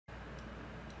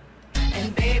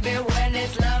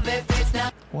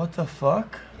What the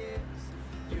fuck?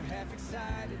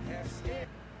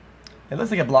 It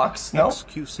looks like it blocks. No.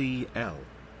 xQcOW.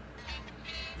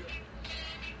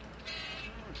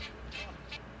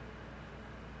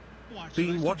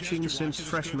 Been watching since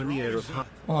freshman year of high.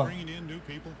 Bringing in new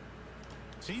people.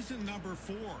 Season number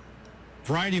 4.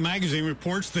 Variety magazine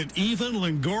reports that Eva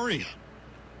Longoria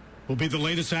will be the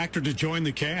latest actor to join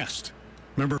the cast.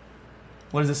 Remember?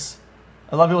 What is this?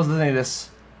 A lot of people listening to this.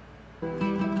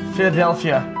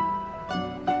 Philadelphia.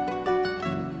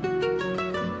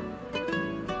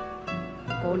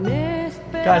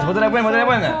 Guys, what did I win? What did I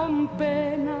win?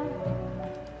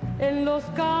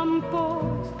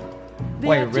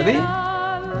 Wait, really?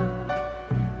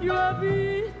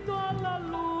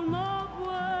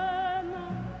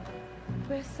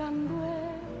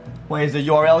 Wait, is the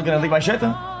URL gonna leak my shit?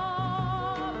 Hold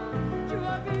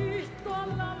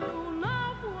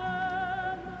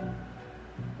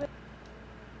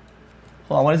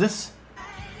on, what is this?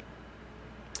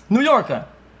 New York.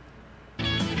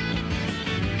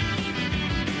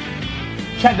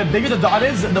 Chat, the bigger the dot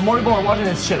is, the more people are watching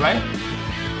this shit, right?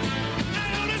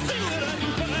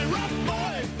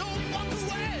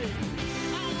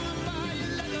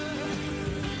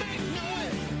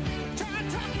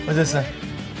 What is this?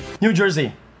 New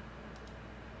Jersey.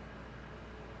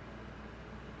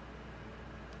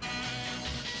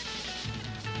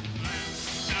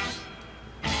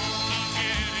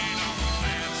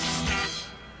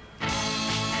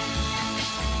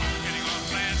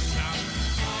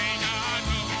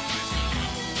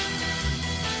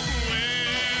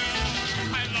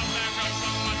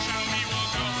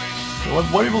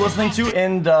 What are people listening to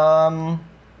in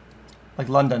like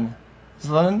London? Is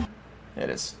it London? Yeah, it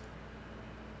is.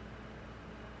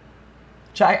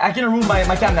 Chat, I can remove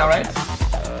my cam now, right? I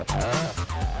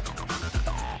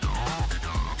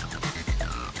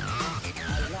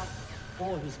love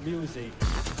all his music.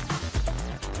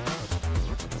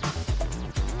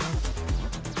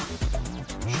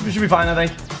 Should be fine, I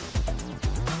think.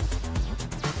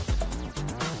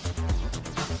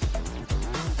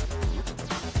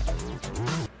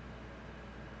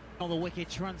 All the wicked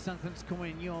trance anthems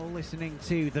coming. You're listening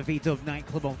to the V-Dub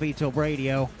Nightclub on V-Dub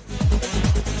Radio.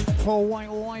 Paul White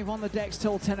live on the decks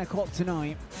till 10 o'clock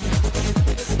tonight.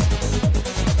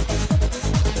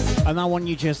 And that one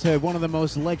you just heard, one of the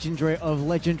most legendary of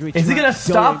legendary. Is he gonna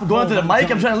stop going to the mic?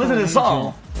 I'm trying to listen to the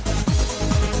song.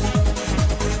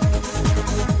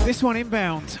 This one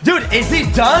inbound. Dude, is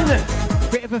he done?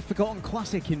 Bit of a forgotten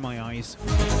classic in my eyes.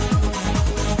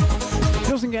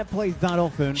 Doesn't get played that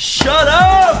often. Shut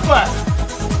up!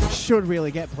 Should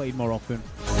really get played more often.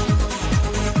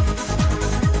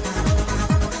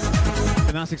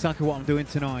 And that's exactly what I'm doing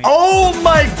tonight. Oh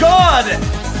my god!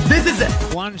 This is it!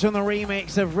 Lunch on the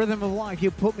remix of Rhythm of Life.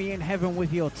 You put me in heaven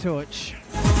with your touch.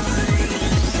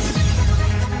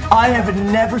 I have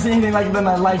never seen anything like it in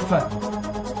my life.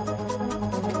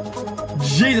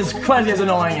 Jesus Christ, it's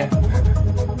annoying.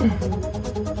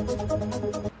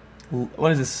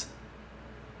 What is this?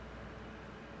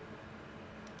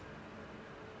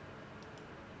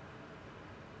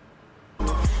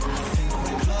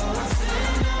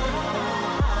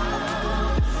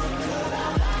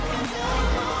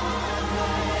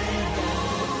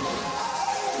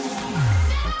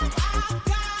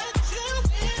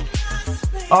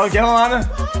 Okay, hold on.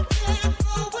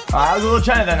 I'll go to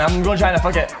China then. I'm going to China.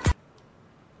 Fuck it.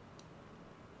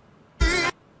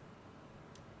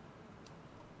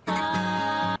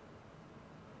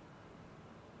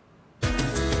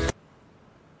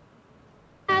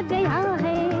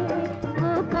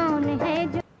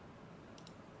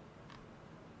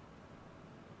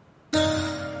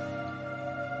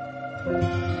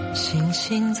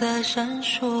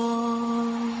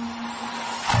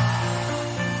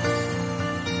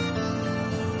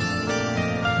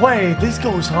 Wait, this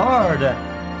goes hard.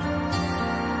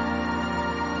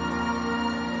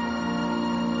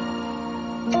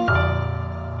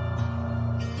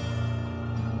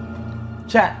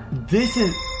 Chat, this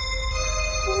is...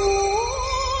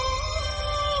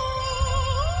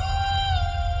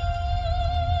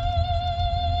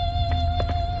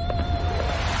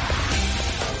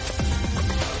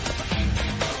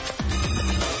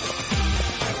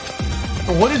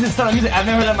 What is this style of music? I've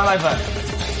never heard that in my life.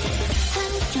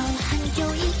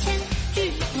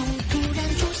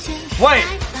 Wait!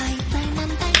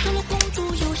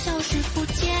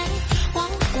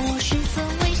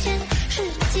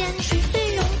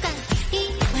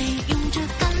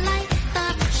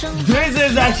 This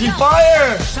is actually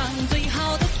fire!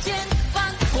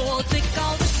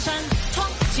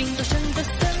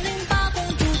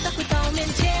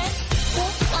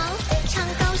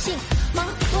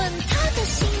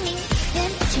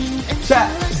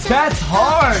 That's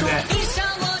hard.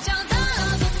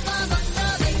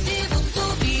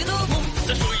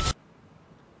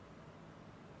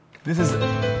 This is.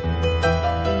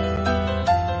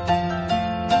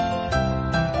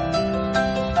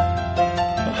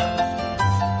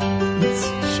 It's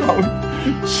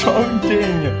Sean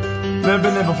King. Never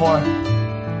been there before.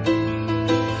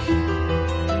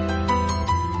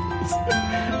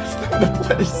 It's not the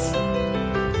place.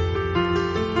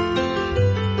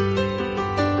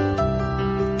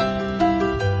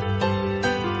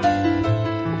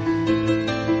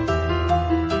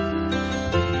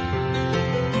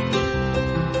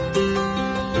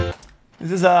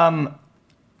 This is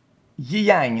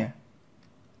Yang.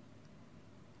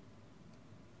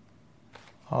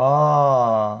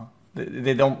 Oh,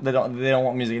 they don't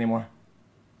want music anymore.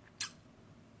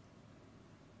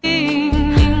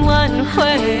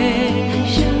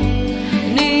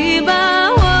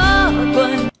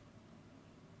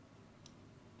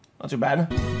 Not too bad.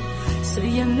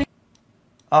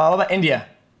 What about India?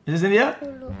 Is this India?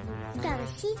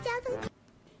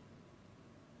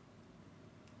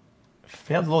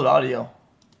 Failed load audio.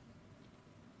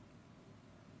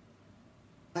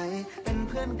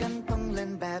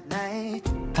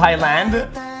 Thailand.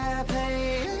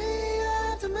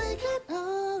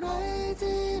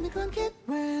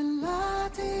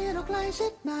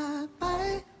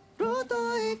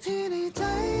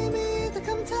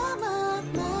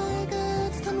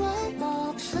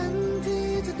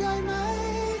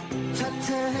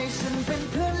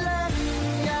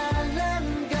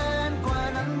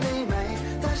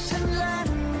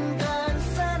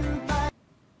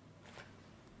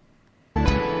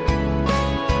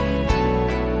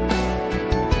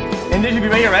 And they should be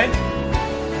right here, right?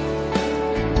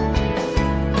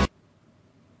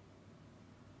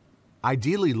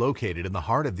 Ideally located in the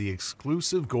heart of the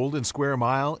exclusive Golden Square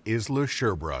Mile is Le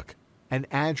Sherbrooke, an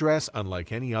address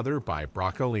unlike any other by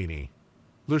Broccolini.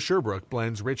 Le Sherbrooke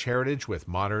blends rich heritage with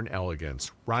modern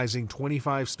elegance, rising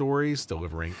 25 stories,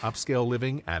 delivering upscale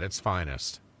living at its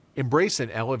finest. Embrace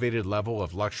an elevated level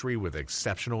of luxury with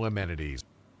exceptional amenities.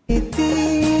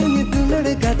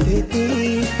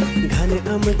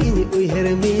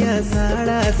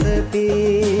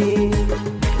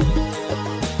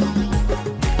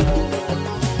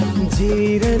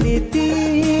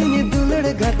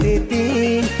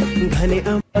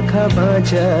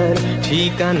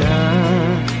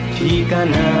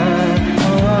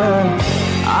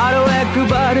 আরো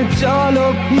একবার চলো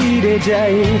ফিরে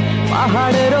যাই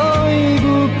পাহাড়ের ওই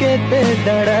বুকেতে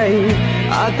দাঁড়াই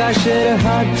আকাশের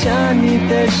হাত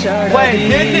চানিতে সারা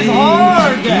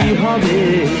কি হবে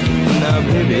না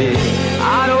ভেবে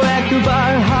আরো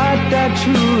একবার হাতটা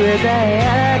ছুঁয়ে দেয়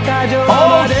একা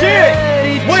জোরে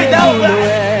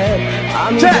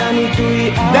আমি জানি তুই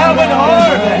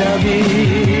হারাবি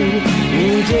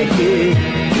নিজেকে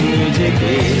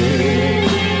নিজেকে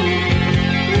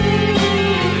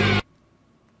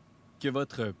Que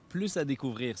votre plus à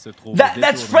découvrir se trouve.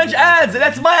 That's French ads.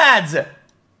 That's my ads.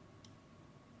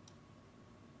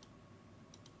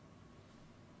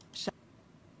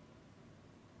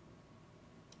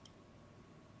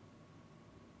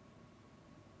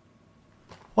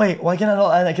 Wait, why can't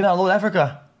I cannot load Africa?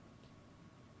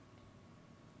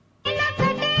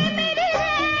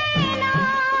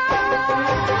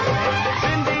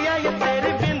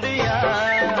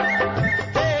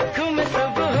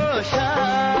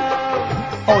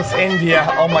 Oh, it's India.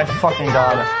 Oh my fucking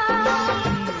god.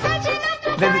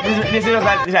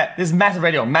 This is massive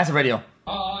radio. Massive radio.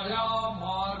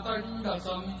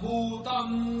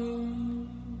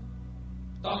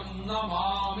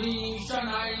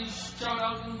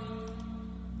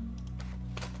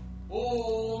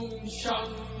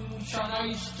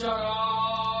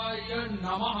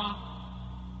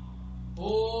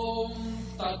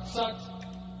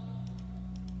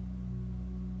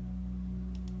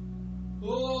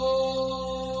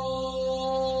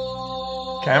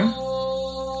 Cam?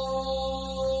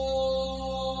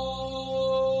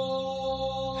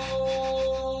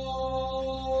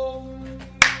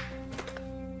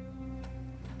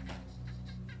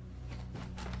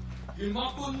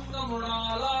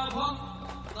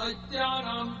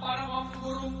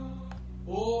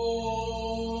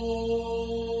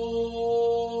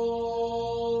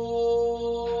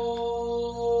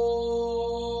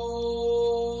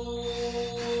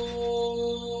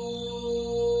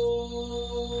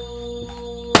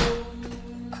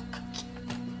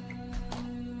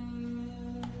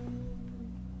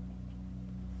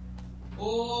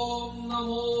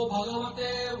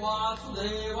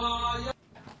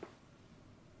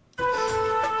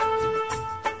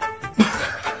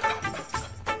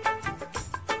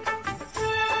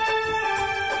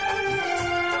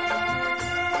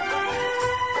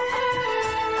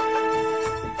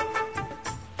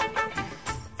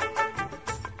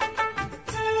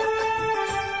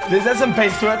 There's some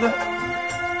pace to it.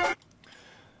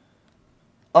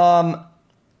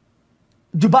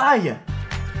 Dubai.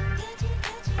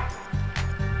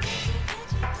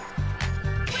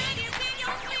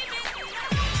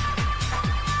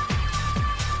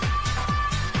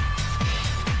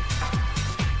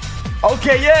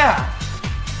 Okay, yeah.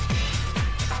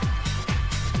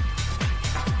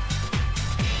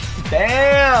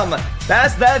 Damn.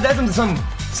 That's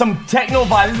some techno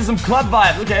vibe. This is some club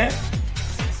vibe. Okay.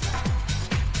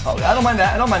 Oh, I don't mind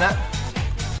that. I don't mind that.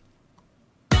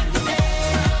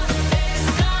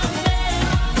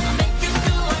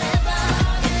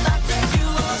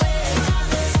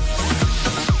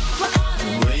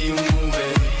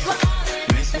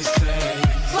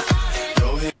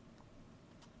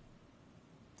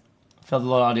 Felt a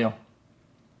lot of audio.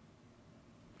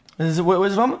 Where's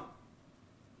it from?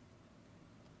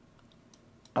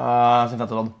 I think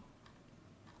that's a lot.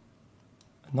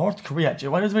 North Korea.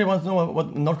 Why does everybody want to know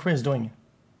what North Korea is doing?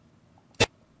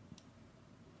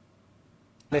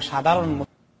 I don't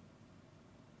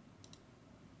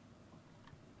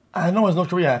know what's North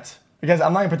Korea at. Because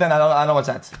I'm not gonna pretend I know what's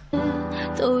at.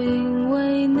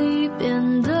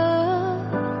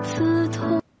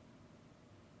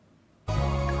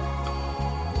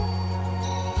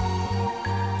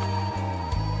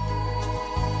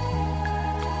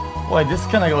 Boy, this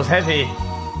kind of goes heavy.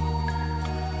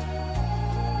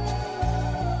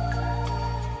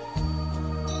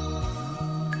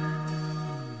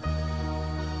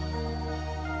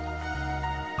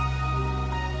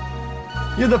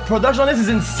 Yeah, the production on this is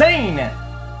insane.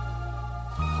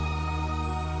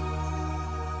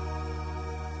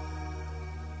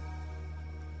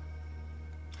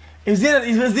 It was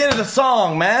the end of the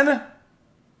song, man.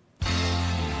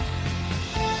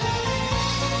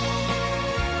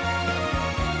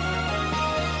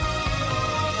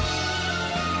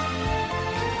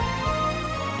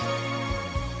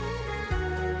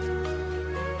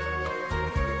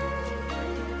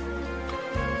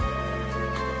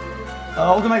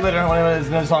 I'll come back later. Whatever, it's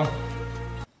another song.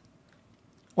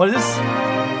 What is this?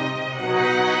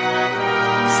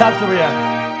 South Korea.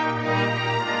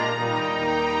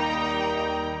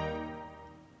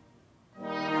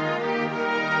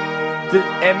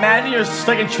 Imagine you're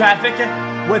stuck in traffic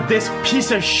with this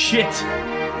piece of shit.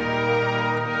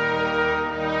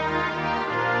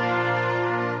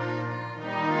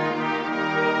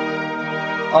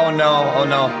 Oh no, oh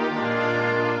no.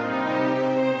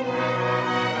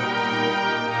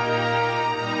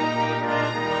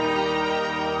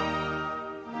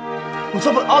 What's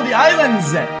up with all the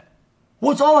islands?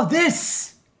 What's all of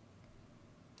this?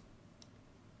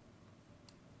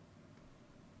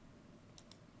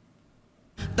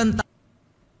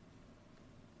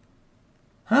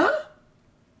 Huh?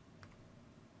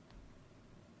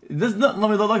 It does not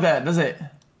normally look like that, does it?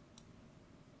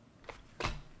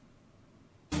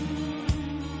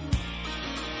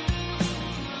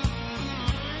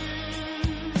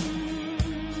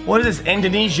 What is this?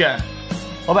 Indonesia.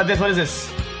 What about this? What is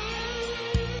this?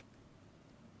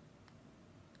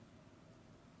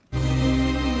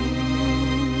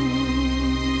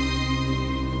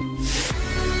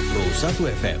 Pro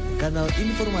 1 FM, kanal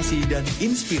informasi dan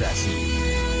inspirasi.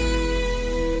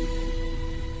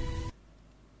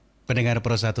 Pendengar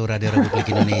Pro 1 Radio Republik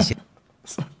Indonesia.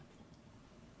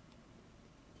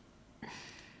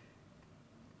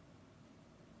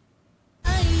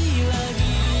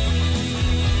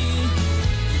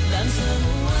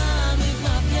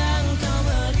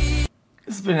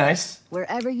 This has been nice.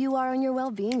 Wherever you are on your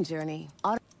well-being journey.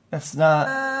 That's not.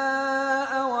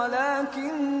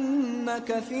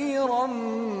 كثيرا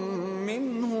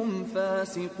منهم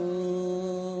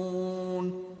فاسقون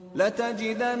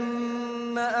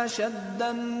لتجدن أشد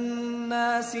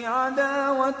الناس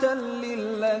عداوة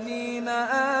للذين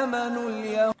آمنوا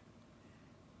اليوم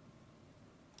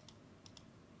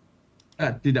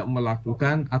tidak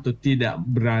melakukan atau tidak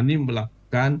berani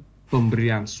melakukan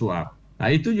pemberian suap. Nah,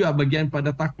 itu juga bagian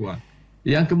pada takwa.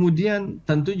 Yang kemudian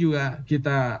tentu juga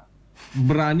kita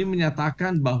berani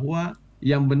menyatakan bahwa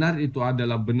yang benar itu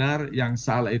adalah benar, yang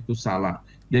salah itu salah.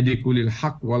 Jadi kulil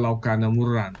haq walau kana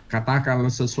murran. Katakanlah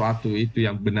sesuatu itu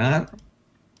yang benar.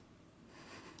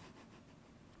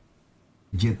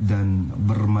 Jet dan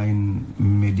bermain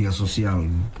media sosial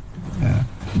ya,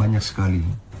 banyak sekali.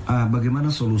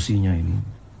 Bagaimana solusinya ini?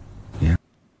 Ya.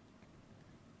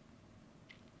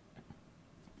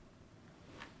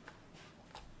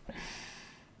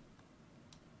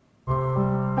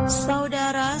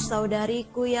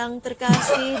 Saudara-saudariku yang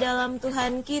terkasih dalam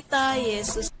Tuhan kita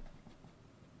Yesus.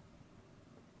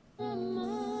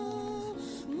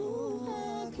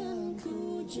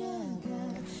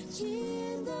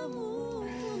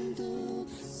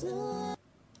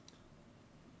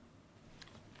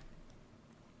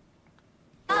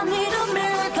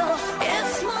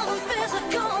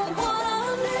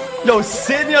 Yo,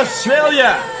 Sydney,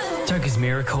 Australia. Toka's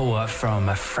Miracle from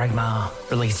Fragma,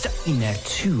 released in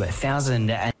 2000.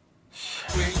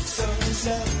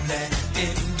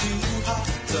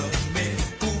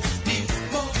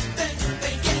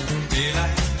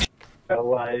就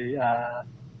係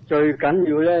最緊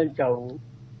要咧就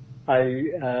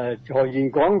係財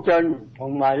源廣進，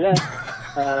同埋咧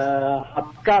合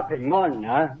家平安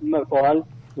嚇，咁啊各位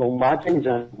龍馬精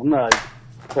神，咁啊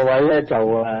各位咧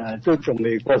就都仲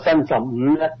未過身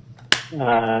15咧，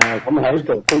咁喺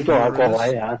度恭祝下各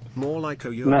位嚇，咁好啦，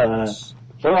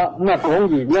咁講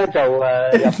完咧就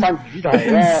入翻主題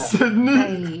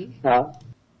啦。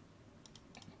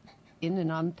In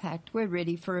and unpacked, we're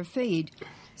ready for a feed.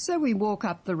 So we walk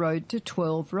up the road to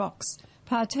 12 Rocks,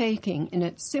 partaking in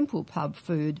its simple pub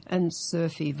food and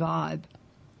surfy vibe.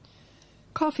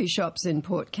 Coffee shops in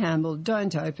Port Campbell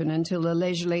don't open until a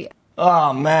leisurely...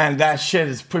 Oh man, that shit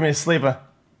is putting me to sleep.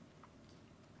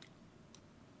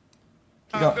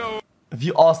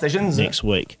 View all stations next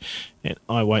week, and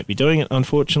I won't be doing it,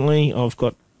 unfortunately. I've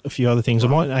got a few other things. I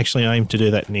might actually aim to do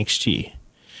that next year.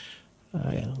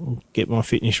 I'll get my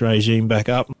fitness regime back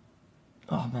up.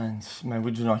 Oh man,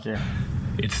 we do not care.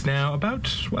 It's now about,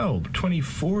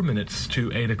 24 minutes to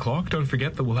 8 o'clock. Don't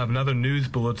forget that we'll have another news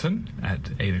bulletin at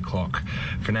 8 o'clock.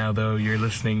 For now, though, you're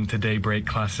listening to Daybreak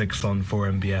Classics on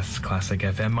 4MBS Classic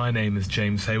FM. My name is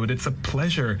James Haywood. It's a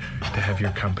pleasure to have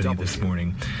your company this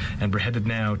morning. And we're headed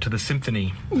now to the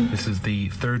symphony. This is the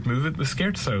third movement with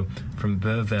Scherzo from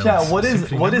Bövel's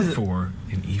Symphony No. 4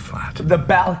 in E-flat. The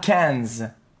Balkans.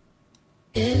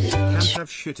 Can't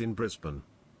have shit in Brisbane.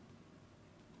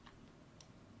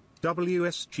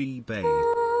 WSG Bay.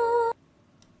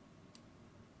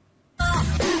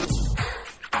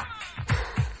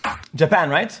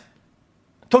 Japan, right?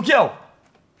 Tokyo.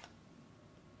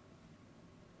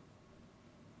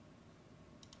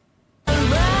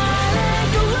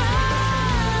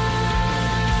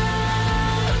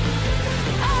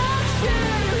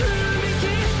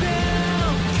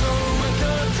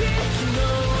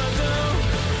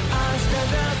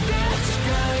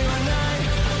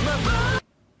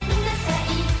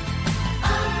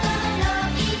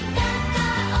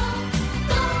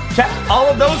 All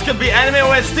of those could be anime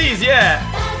OSTs, yeah.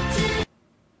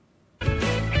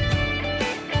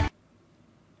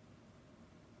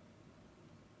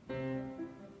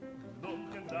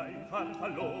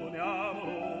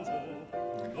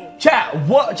 Chat,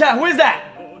 what? Chat, who is that?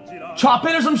 Chop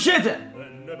in or some shit?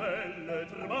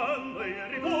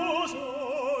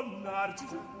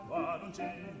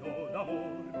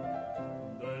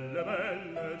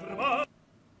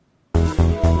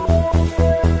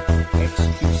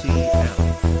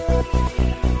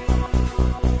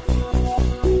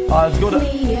 Let's go to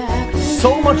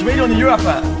so much radio in Europe.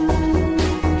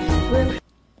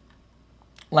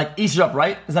 Like East Europe,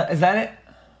 right? Is that it?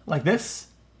 Like this?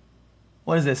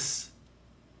 What is this?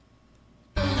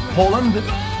 Poland?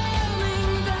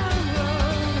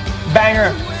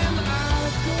 Banger.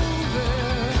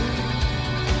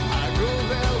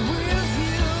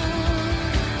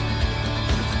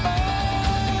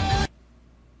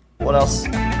 What else?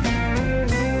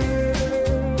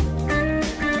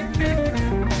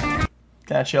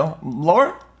 Can I chill?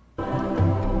 Lower?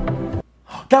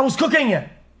 That was cooking!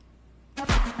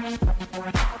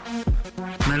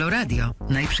 Meloradio,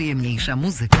 najprzyjemniejsza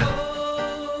muzyka.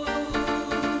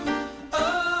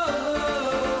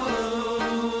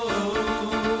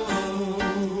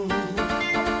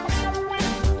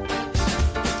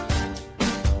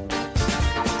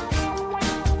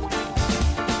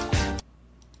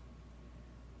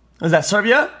 Is that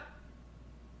Serbia?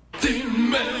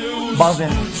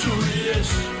 Bosnian.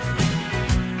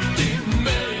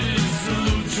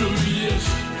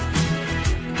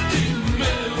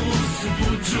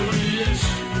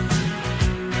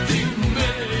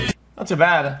 Not too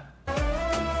bad.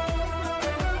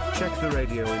 Check the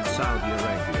radio in Saudi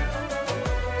Arabia.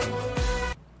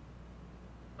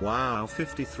 Wow,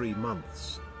 53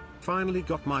 months. Finally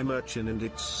got my merch in and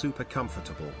it's super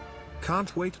comfortable.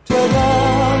 Can't wait to...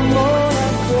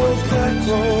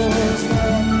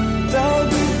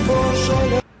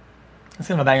 That's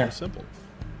kind of a banger. Simple.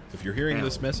 If you're hearing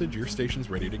this message, your station's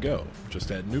ready to go.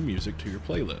 Just add new music to your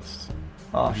playlists.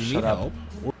 Oh, if you shut need up. help,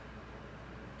 or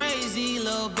Crazy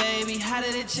little baby, how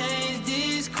did it change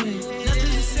this quick? Nothing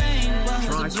the same, but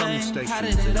Try who's to some blame? stations How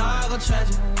did it in all go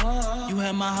tragic? You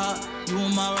had my heart, you were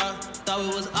my rock. Thought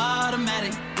it was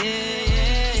automatic,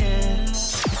 yeah.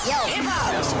 Yo,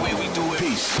 That's the way we do it.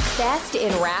 Peace. Best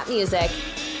in rap music.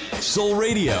 Soul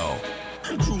Radio.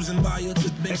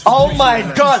 Oh my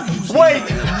god! Wait!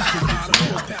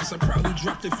 I probably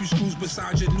dropped a few screws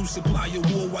beside your new supplier.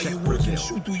 War while you're working.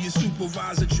 Shoot through your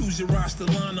supervisor. Choose your roster.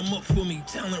 Line them up for me.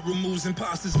 Talent removes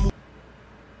imposters.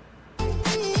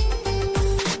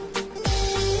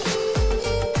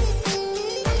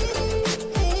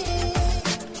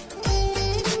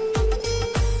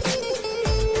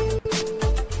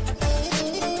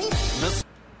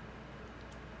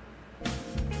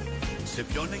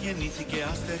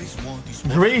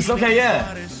 Greece, okay,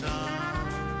 yeah.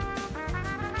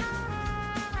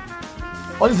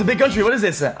 Oh, this is a big country. What is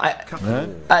this?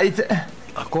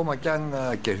 Ακόμα και αν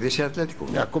κερδίσει Ατλέτικο.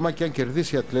 Ακόμα και αν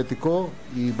κερδίσει Ατλέτικο,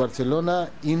 η Μπαρτσελώνα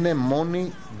είναι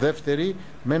μόνη δεύτερη,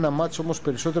 με ένα μάτσο όμως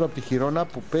περισσότερο από τη Χιρόνα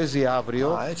που παίζει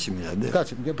αύριο. Α, έτσι μιλάτε.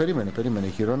 Κάτσε, περίμενε.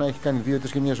 Η Χιρόνα έχει κάνει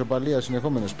 2-3 και μια ισοπαλία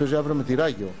συνεχόμενες. Παίζει αύριο με τη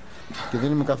Ράγιο και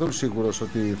δεν είμαι καθόλου σίγουρος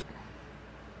ότι...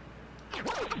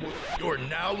 You're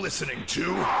now listening to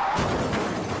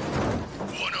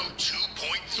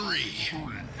 102.3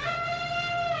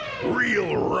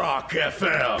 Real Rock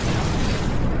FM,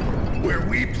 where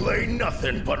we play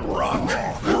nothing but rock,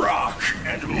 rock,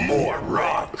 and more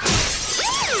rock.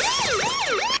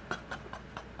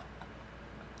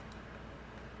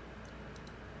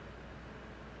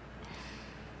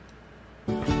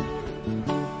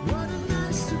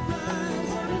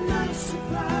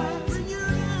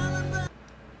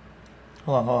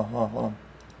 Hold on.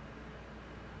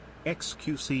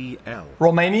 xQcOW.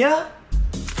 Romania?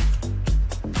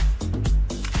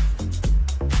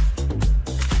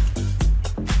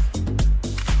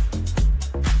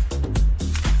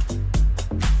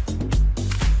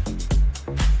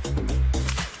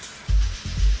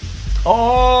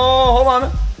 Oh, hold on. A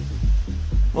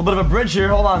little bit of a bridge here.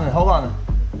 Hold on.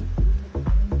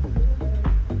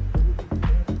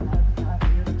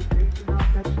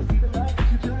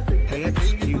 Hey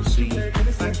xQc,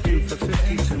 thank you for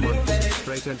 52 months of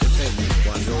straight entertainment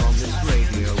while you're on this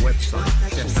radio website.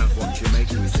 Check out what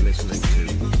Jamaicans listening to.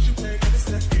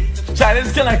 Chat,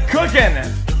 it's gonna cookin'.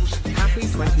 Happy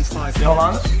 25 hold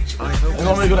on. I hope you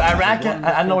want me to go to Iraq? I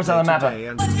don't know what's on the map.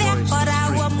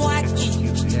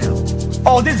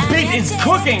 Oh, this beat is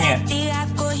cooking!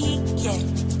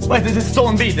 Wait, this is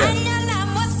stolen beat.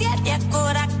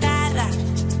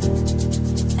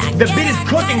 The beat is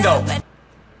cooking though.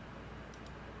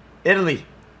 Italy.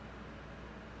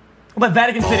 What about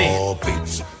Vatican City? All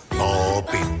beats.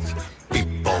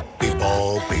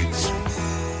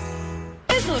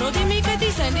 Tesoro, dimmi che ti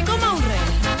senti come un re.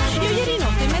 Io ieri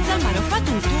notte in mezzo al mare ho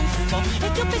fatto un tuffo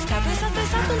e ti ho pescato e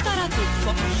stato un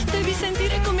taratuffo. Devi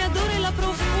sentire come adoro la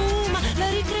profuma, la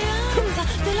ricreanza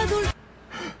della dolce.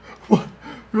 What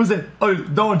was it? Oh,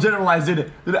 don't generalize,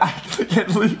 dude. I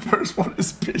can't believe first one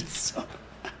is pizza.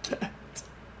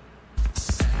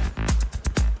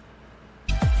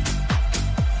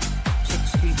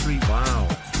 63, wow.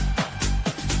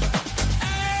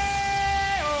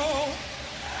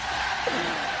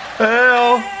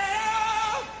 Hell.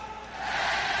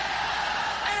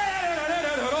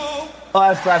 Oh,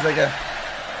 that's classic. Yeah.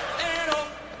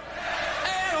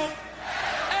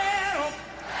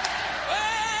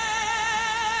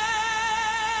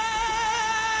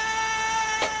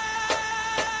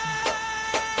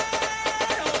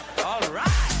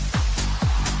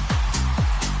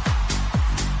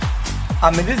 I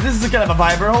mean, this is kind of a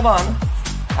viber. Hold on,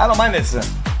 I don't mind this.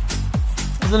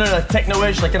 Isn't it a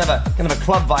techno-ish, like kind of a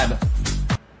club vibe?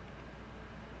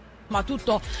 Ma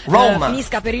tutto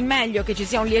finisca per il meglio, che ci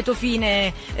sia un lieto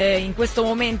fine in questo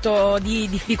momento di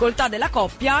difficoltà della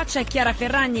coppia. C'è Chiara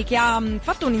Ferragni che ha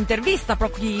fatto un'intervista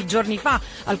pochi giorni fa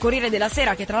al Corriere della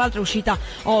Sera, che tra l'altro è uscita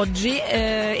oggi,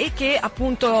 e che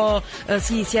appunto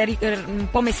si è un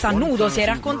po' messa a nudo, si è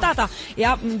raccontata e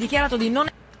ha dichiarato di non...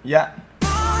 Yeah.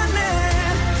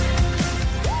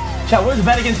 Chat, where's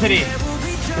Vatican City?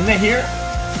 Isn't it here?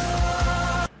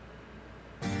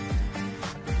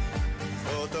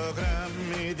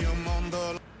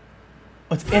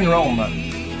 Oh, it's in Rome.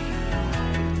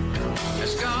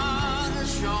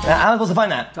 How am I supposed to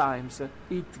find that? Times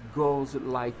it goes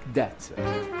like that.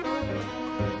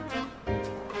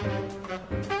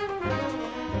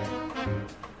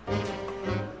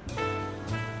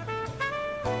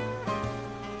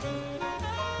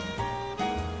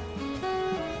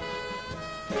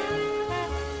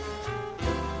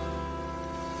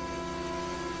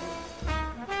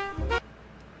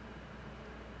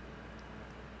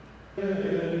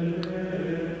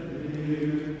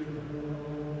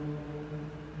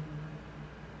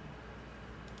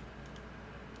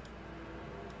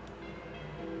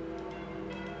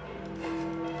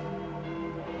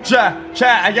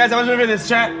 Chat, guys, I was ready for this,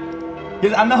 chat.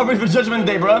 Because I'm not ready for Judgment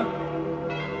Day, bro.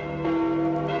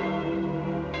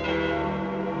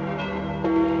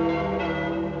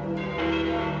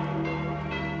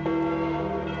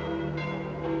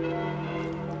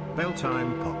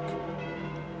 Belltime Pop.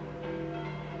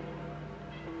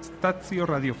 Stazio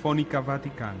Radiofonica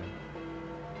Vaticana.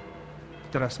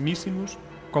 Transmissimus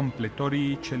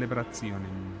completori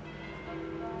celebrationem.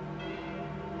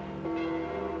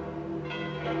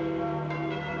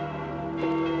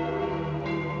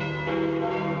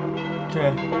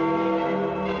 Okay.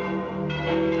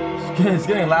 It's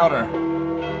getting louder.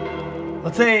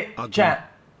 Let's say chat.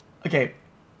 Okay.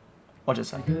 Watch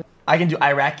this. I can do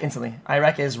Iraq instantly.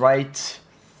 Iraq is right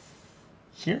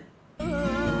here.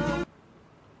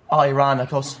 Oh, Iran,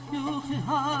 close.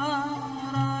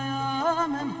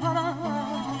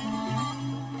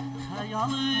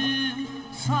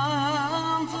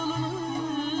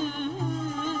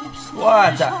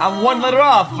 What? I'm one letter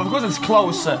off. Of course it's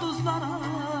close.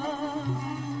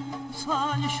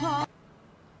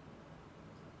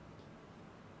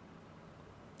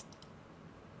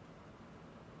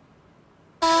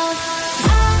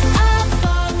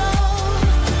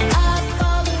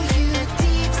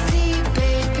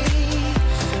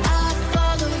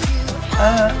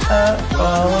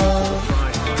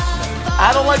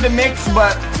 I don't like the mix,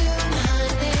 but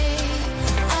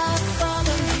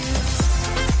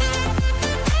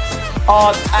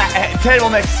terrible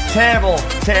mix, terrible.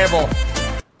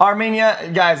 Armenia,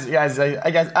 guys,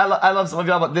 I love some of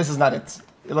y'all, but this is not it.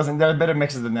 Listen, there are better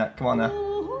mixes than that. Come on now.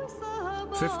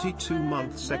 52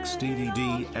 months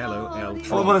XDDD LOL.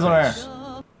 What about this one here?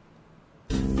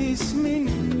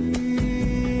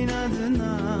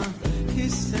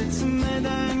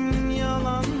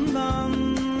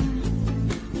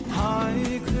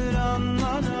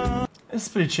 It's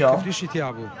pretty chill.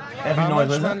 Every noise,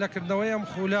 isn't it?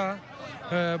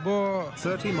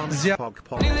 30 months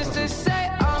pog. Needless to say,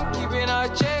 I'm keeping our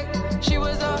check. She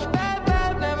was a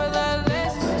bad,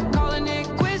 nevertheless. Calling it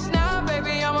quits now,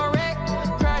 baby, I'm a wreck.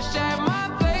 Crashed at my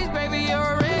place, baby, you're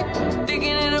a wreck.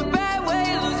 Thinking in a bad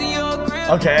way, losing your grip.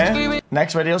 Okay,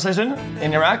 next radio station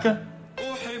in Iraq.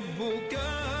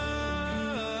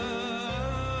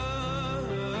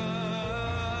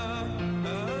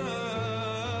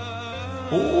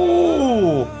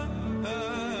 Ooh.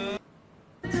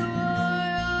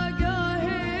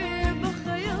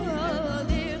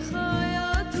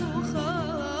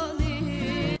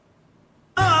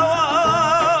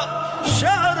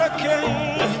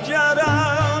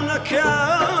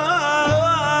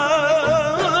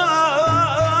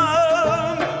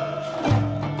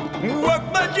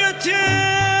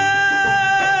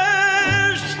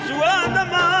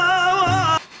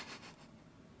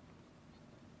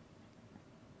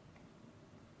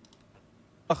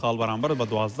 خال برانبر با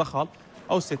 12 خال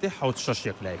او سيتي حوت شش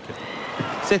يكلاي كده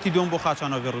سيتي دوم بو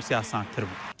خاچانو فيروسيا سان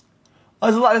تربو.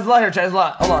 There's a lot here, chat. There's a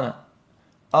lot. Hold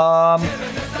on.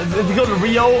 If you go to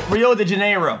Rio de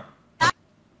Janeiro,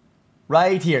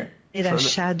 right here. Era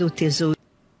achado o tesouro.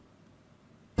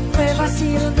 Foi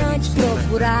vacilo não te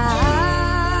procurar.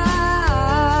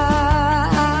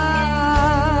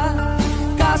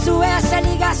 Caso essa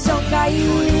ligação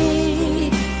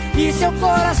cair e seu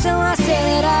coração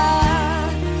acelerar.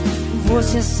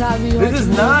 Você sabe onde This is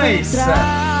nice.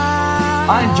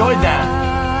 I enjoyed that.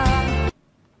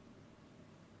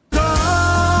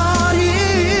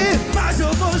 Mas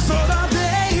eu vou chorar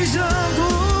beijando.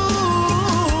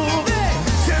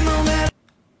 Você não merece.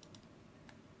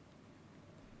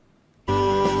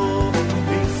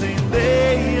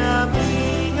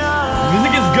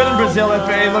 Music is good in Brazil, if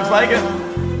it looks like it.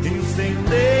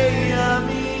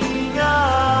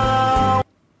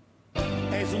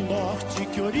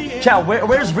 Chat,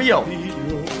 where's Rio?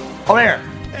 Oh, there.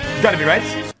 Gotta be, right?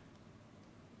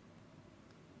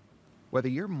 Whether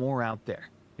your more out there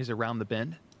is around the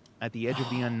bend, at the edge of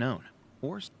the unknown,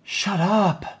 or... Shut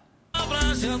up.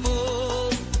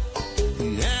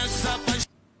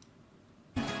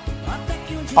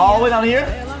 All the way down here?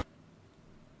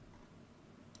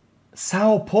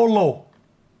 Sao Paulo.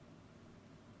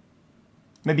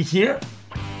 Maybe here?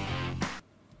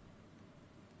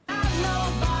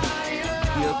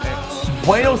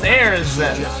 Buenos Aires.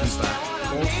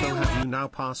 Also, have you now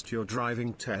passed your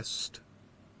driving test?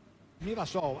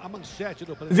 It's gotta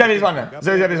be this one.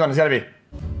 It's gotta be.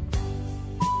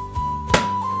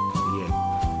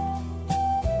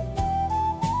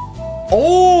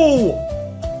 Oh!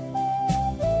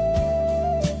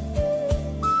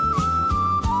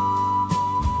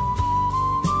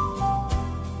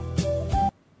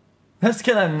 That's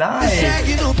kinda nice.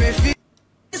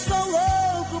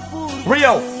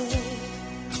 Rio!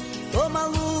 Tô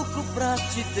maluco pra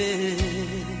te ver.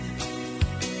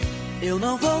 Eu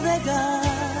não vou negar.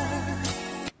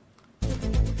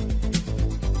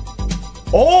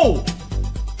 Oh!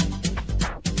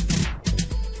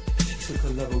 Took a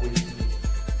love away.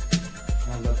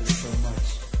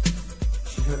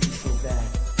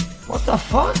 the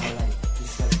fuck?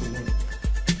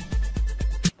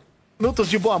 Minutos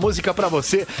de boa música pra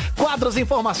você. Quadros,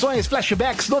 informações,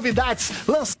 flashbacks, novidades,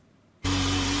 lançamentos.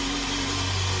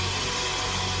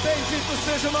 Bendito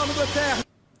seja o nome do Eterno.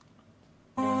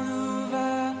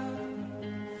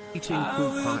 Eating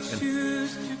poop pie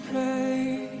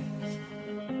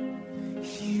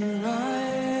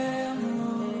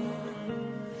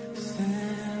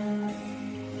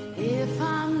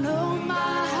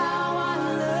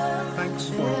and thanks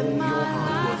for all your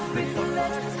hard work, Big Buck.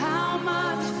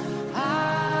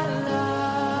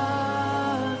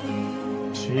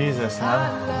 Jesus,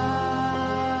 man.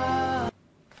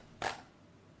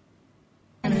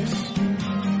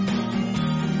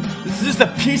 This is just a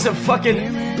piece of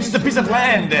fucking... This is a piece of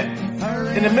land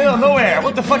in the middle of nowhere.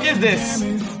 What the fuck is this?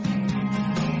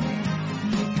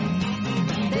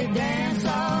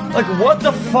 Like, what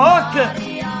the fuck?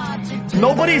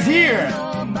 Nobody's here.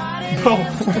 Bro,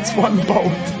 that's one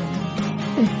boat.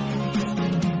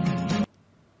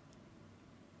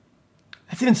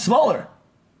 That's even smaller.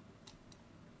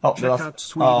 Oh, check out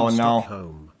Sweden's no.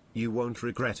 Stockholm. You won't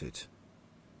regret it.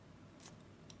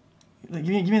 Give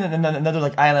me another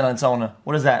like island on its own.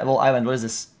 What is that? A little island. What is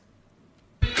this?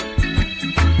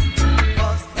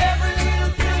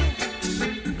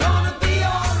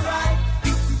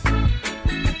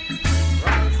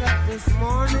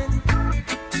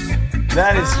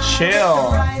 That is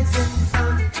chill.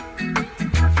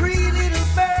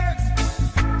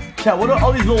 Yeah, what are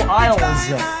all these little isles?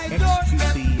 xQcOW.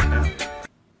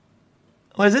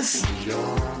 What is this?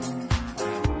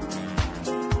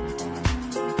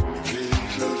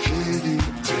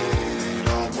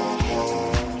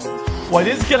 What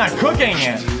is kinda cooking?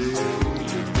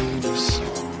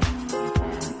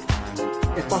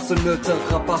 Eu passo a noite a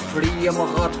rapar fria,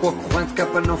 amarrado com a corrente que é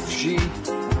para não fugir.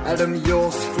 Era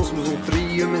melhor se fôssemos um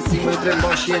trio, mas em cima entre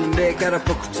embaixo e a neck era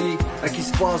para curtir. Aqui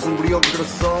se faz um brilho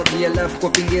desgraçado e é leve com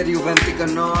a pingueira e o vento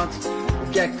enganado.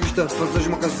 O que é que custa fazeres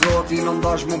uma casote e não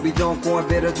dás-me um bidão com a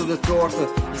beira toda torta?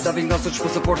 Isso é a vingança dos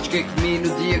passaportes que comi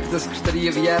no dia que da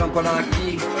secretaria vieram para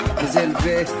aqui. Mas ele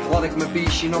vê, roda que me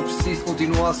bicho e não preciso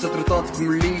continuar a ser tratado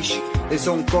como lixo. Eu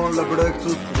sou um cão labrego,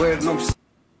 tudo correr, não preciso.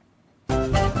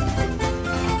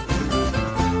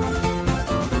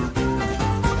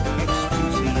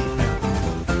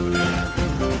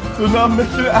 Do not make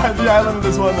it at the island of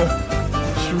this one.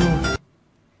 True.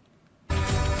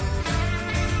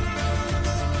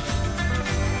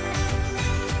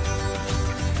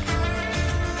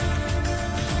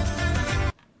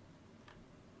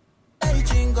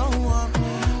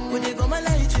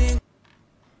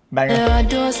 Banger. There are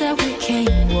doors that we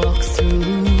can't walk through.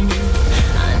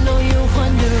 I know you're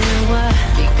wondering why.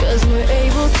 Because we're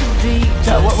able to be.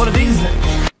 Yeah, what are these?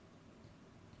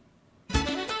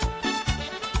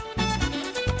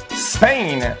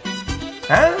 Spain,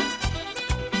 huh?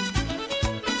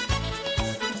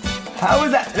 How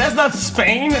is that? That's not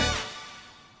Spain.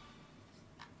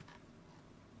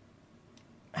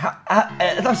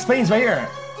 I thought Spain's right here.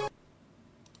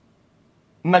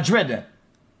 Madrid.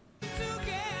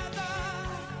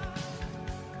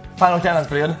 Final countdown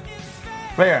period.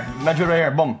 Right here, Madrid right here,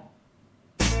 boom.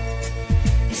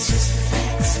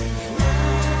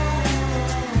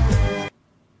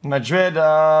 Madrid,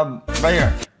 right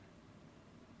here.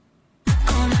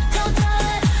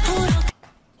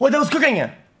 What, that was cooking?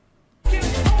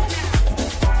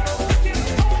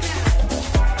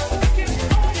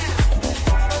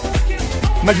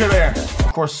 Madrid right here,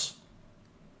 of course.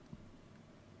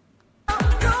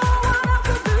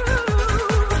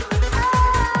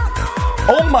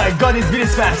 Oh my god, this beat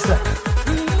is fast.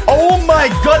 Oh my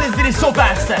god, this beat is so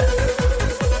fast.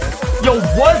 Yo,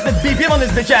 what's the BPM on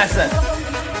this bitch ass?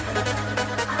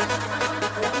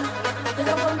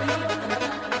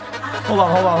 Hold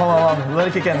on. Let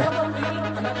it kick in.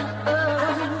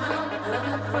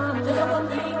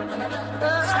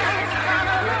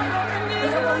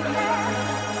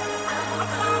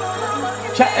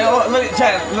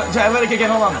 Chat, let it kick in,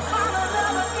 hold on.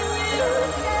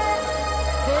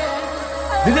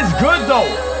 This is good though.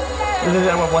 This is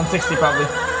at 160 probably.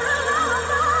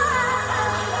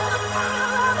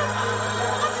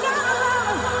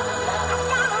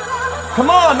 Come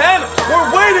on, man! We're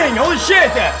waiting! Holy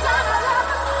shit!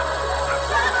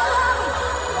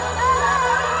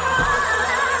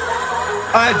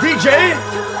 DJ?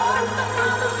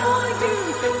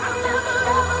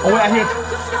 Oh wait, I hear it.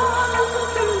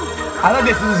 I like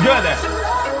this is good.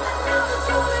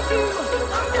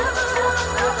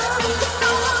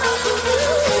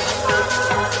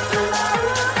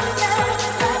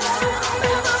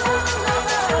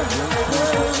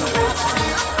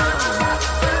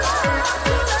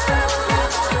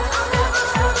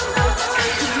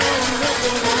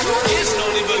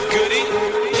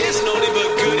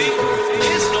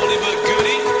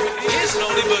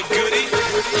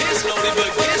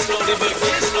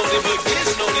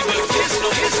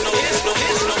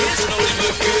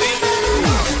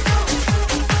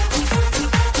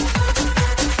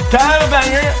 Title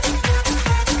banger.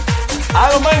 I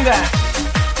don't mind that.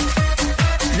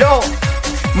 Yo,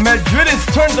 Madrid is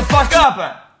turned the fuck up.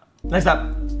 Next up.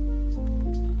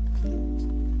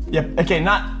 Yep, okay,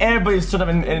 not everybody's turned up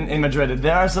in Madrid.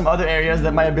 There are some other areas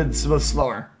that might be a bit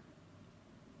slower.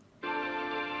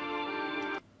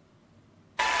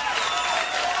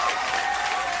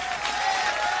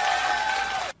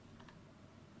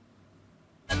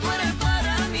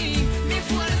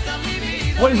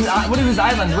 What is this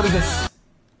island? What is this?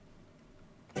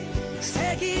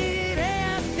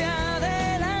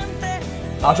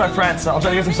 I'll try France. I'll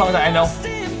try to get some songs that I know.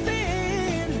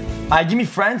 Give me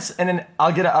France, and then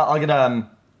I'll get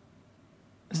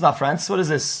This is not France. What is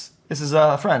this? This is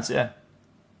France. Yeah.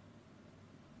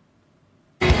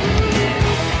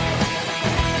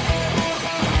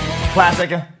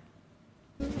 Classic.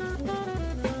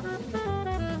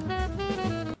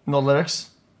 No lyrics.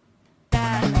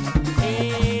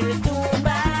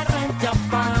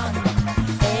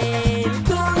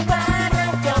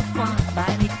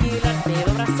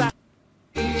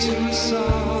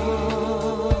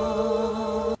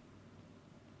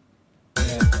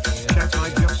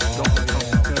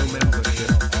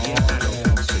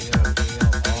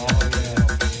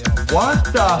 What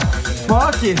the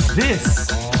fuck is this?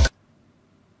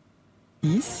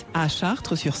 À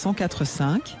Chartres sur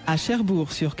 104.5, à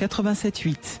Cherbourg sur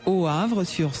 87.8, au Havre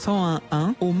sur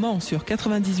 101.1, au Mans sur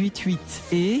 98.8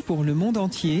 et pour le monde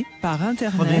entier par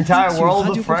internet sur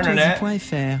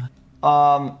radiocourtoisie.fr.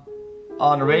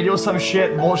 On radio some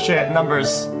shit, bullshit,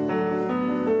 numbers.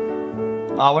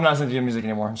 We're not listening to your music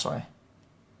anymore, I'm sorry.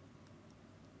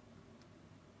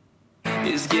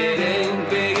 It's getting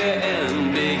bigger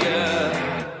and bigger.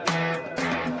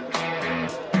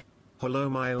 Hello,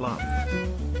 my love.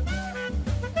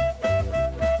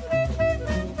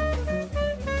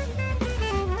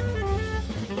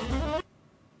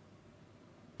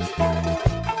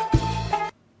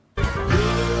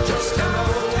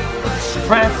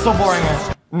 France, so boring.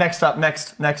 Next up,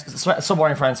 next. So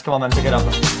boring, France. Come on, man, pick it up.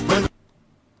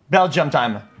 Belgium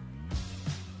time.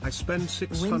 I spend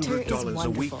 $600 a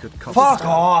week at coffee. Fuck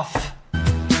off.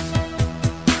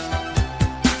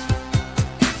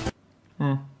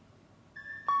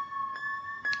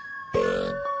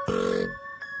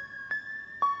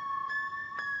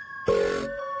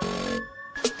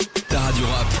 Ta radio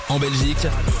rap en Belgique.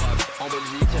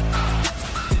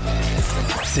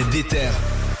 C'est déter.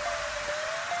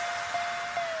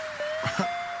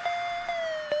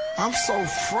 I'm so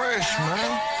fresh,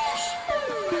 man.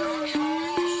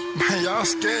 Man, y'all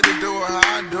scared to do it how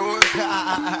I do it.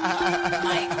 I'm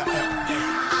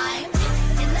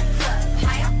in the club,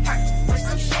 high up park, with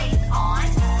some shades on.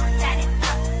 Tatted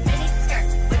up, mini skirt,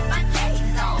 with my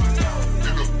J's on.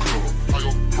 In the club, high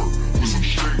up park, with some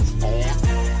shades on.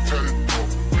 Tatted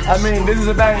up. I mean, this is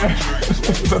a banger.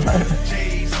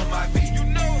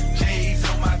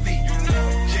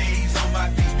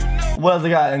 What else they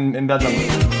got in Belgium?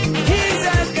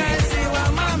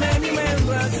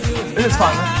 This is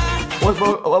fun.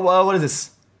 What is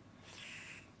this?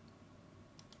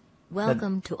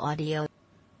 Welcome to audio.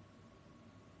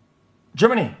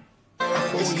 Germany.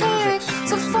 Ich krieg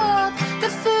sofort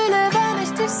Gefühle, wenn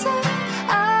ich dich seh.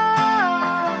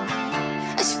 Ah,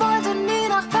 ich wollte nie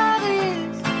nach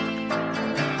Paris,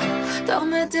 doch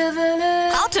mit dir will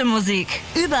ich. Automusik,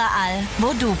 überall,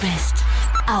 wo du bist.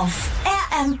 Auf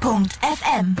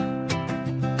rm.fm.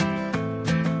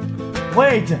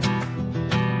 Wait.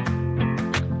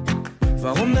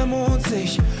 Warum der Mond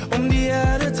sich die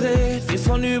Erde dreht, wir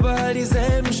von überall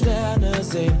dieselben Sterne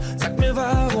sehen. Sag mir,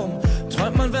 warum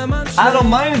träumt man, wenn man schläft? I don't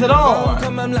mind it at all. Warum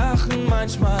kommt beim Lachen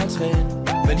manchmal Tränen,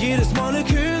 wenn jedes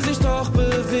Molekül sich doch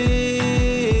bewegt?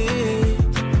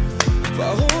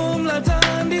 Warum bleibt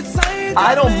dann die Zeit?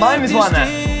 I don't mind this one.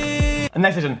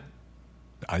 Next session.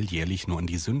 Alljährlich nur an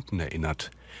die Sünden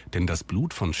erinnert, denn das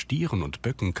Blut von Stieren und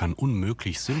Böcken kann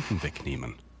unmöglich Sünden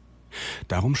wegnehmen.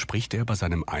 Darum spricht er bei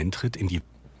seinem Eintritt in die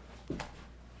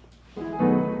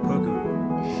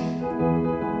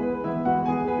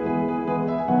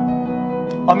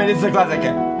I mean, it's a classic.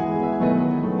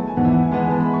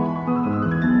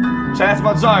 Chance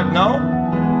Mozart, no?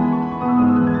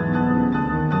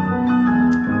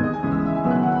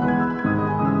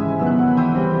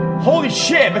 Holy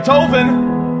shit, Beethoven!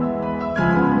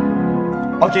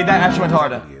 Okay, that actually went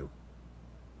harder.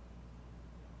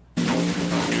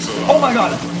 Oh my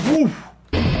god! Oof.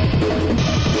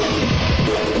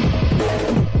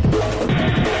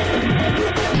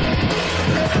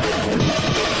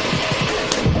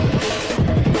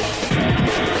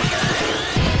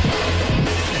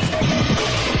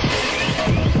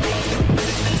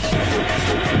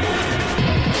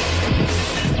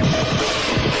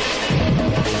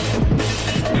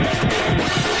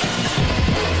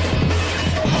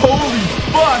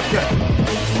 fuck!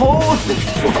 Holy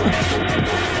fuck!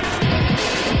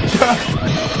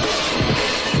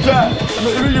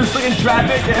 You're stuck in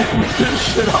traffic and with this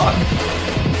shit on.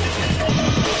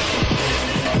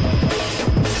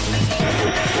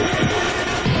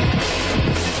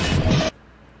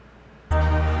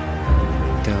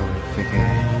 Don't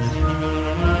forget.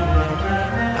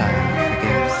 I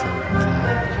forget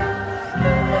sometimes.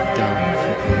 Don't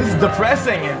forget. This is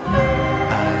depressing. I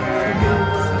forget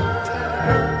sometimes.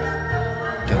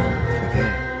 Don't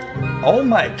forget. Oh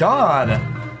my god.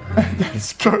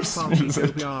 That's curse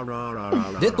music.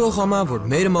 Dit programma wordt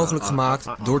mede mogelijk gemaakt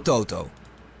door Toto.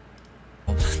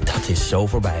 Dat is zo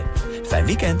voorbij. Fijn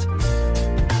weekend.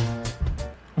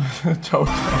 Toto.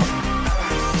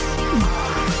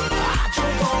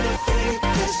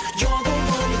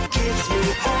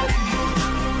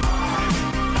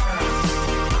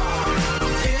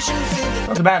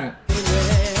 Not bad.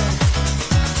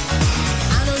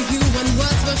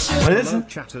 What is it?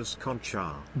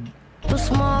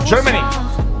 Germany.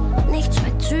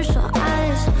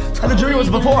 And the jury was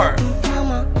before.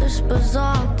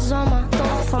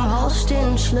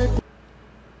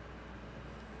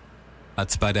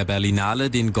 Hat bei der Berlinale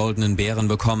den Goldenen Bären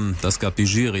bekommen. Das gab die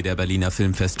Jury der Berliner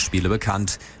Filmfestspiele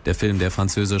bekannt. Der Film der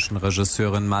französischen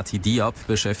Regisseurin Mati Diop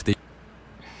beschäftigt.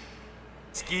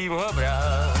 Zekia.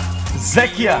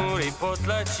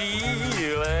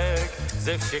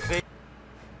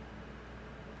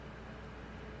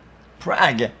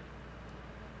 Prague.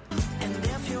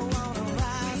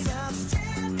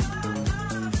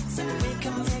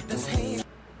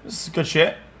 This is good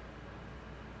shit.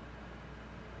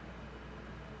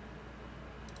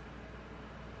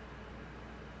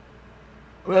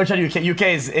 We'll tell you, UK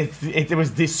is it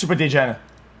was this super degen.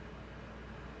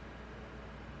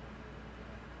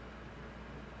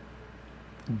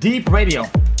 Deep radio.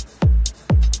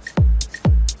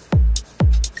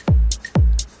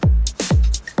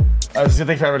 This is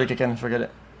gonna take forever to kick in, forget it.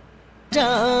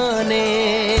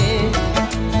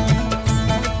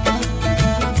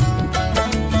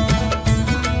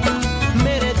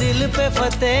 मेरे दिल पे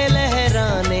फतेह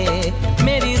लहराने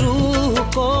मेरी रूह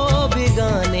को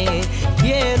भिगाने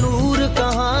ये नूर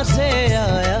कहाँ से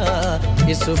आया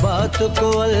इस बात को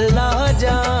अल्लाह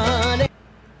जाने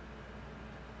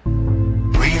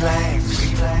Relax,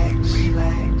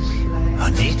 I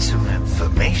need some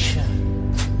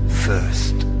information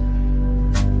first.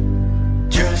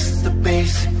 Just the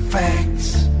basic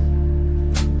facts.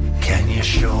 Can you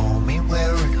show me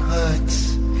where it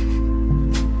hurts?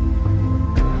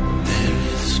 There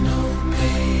is no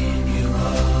pain you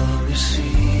are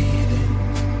receiving.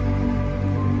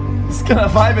 It's gonna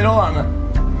vibe it on. A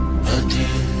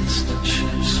distant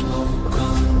ship smoke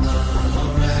on the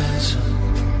horizon.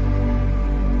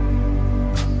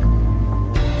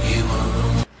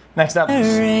 Next up.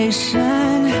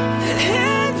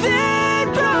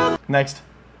 Next.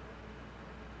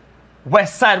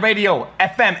 West Side Radio,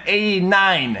 FM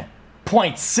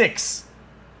 89.6.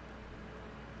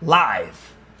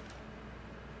 Live.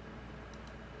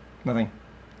 Nothing.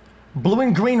 Blue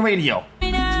and Green Radio.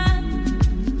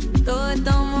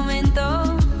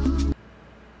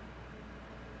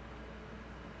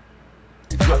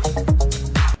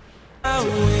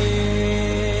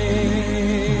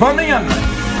 Birmingham.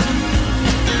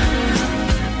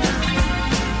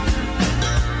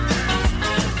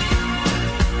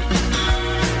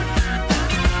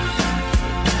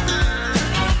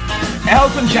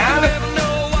 Elton John.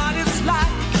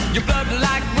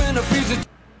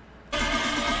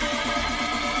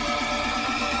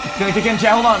 It's gonna kick in,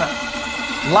 chat. Hold on.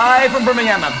 Live from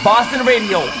Birmingham, Boston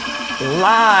Radio.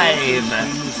 Live.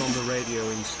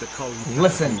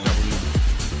 Listen.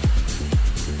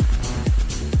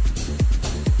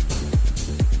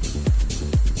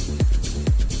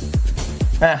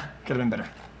 Could have been better.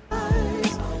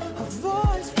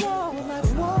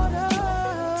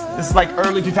 This is like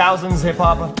early 2000s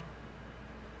hip-hop.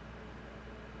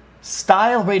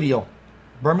 Style Radio.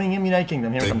 Birmingham, United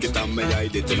Kingdom. Here it comes.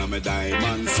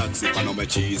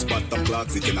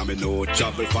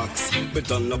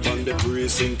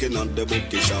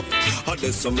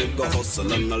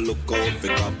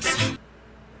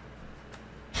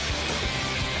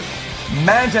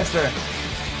 Manchester.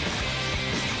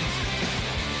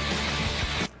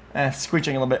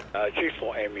 Screeching a little bit.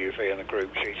 G4MUV in the group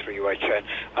G3UHN.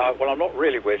 Well, I'm not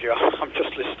really with you. I'm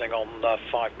just listening on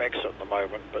 5 megs at the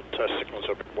moment, but signals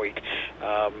are a bit weak.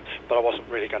 But I wasn't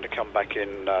really going to come back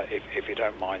in if you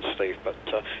don't mind, Steve. But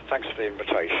thanks for the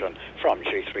invitation from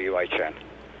G3UHN.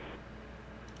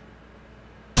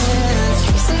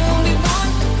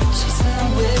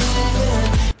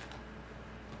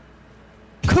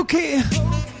 okay.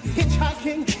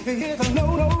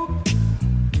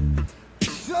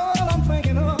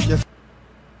 Yes.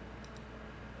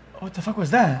 What the fuck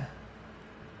was that?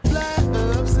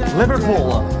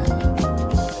 Liverpool.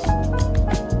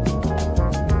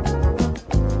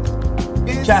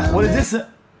 Chat, what is this?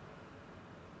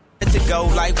 To go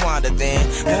like Wanda then.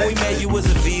 When we met you was a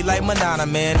V like Madonna,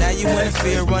 man. Now you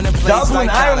interfere running plays Dublin,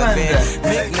 like Ireland.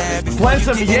 McNabb before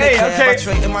you get in the cab, I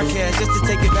traded my cash just to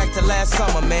take it back to last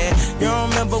summer, man. You don't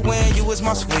remember when you was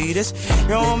my sweetest. You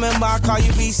don't remember I call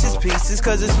you pieces,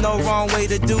 cause there's no wrong way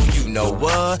to do you know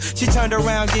what. She turned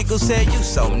around, giggled, said you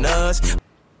so nuts.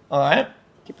 Alright.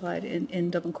 Occupied in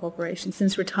Dublin Corporation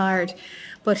since retired,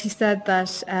 but he said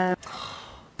that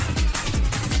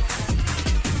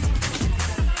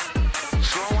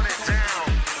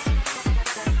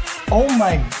oh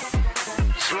my.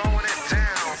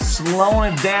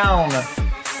 Slowing it down.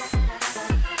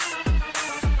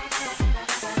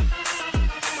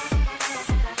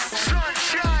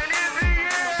 Sunshine in the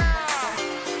air.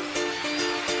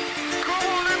 Come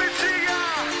on, let me see ya.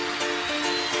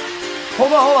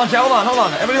 Hold on, chat, hold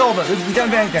on. Everybody hold on. This is gonna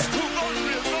be okay.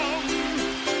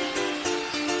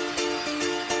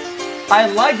 I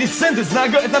like this synth, it's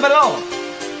not good, it's not bad at all.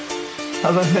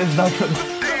 It's not good.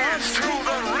 Dance to the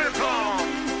rhythm.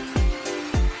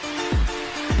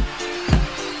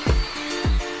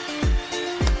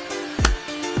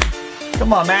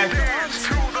 Come on, man. Dance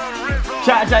to the rhythm.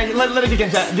 Chat, let it kick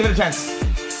in, chat. Give it a chance.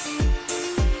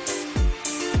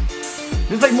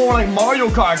 This is like more like Mario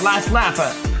Kart, last lap.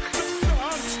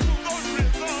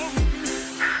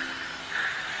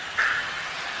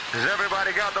 Has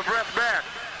everybody got the breath back?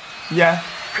 Yeah.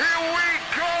 Here we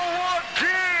go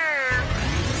again.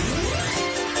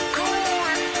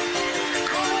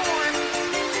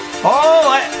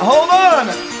 Oh, hold on.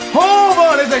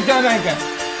 It's like done. We want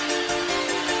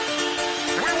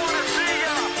to see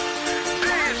ya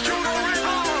dance to the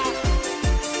rhythm.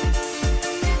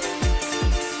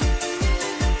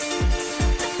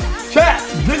 Chat,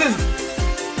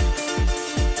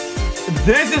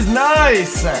 this is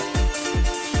nice.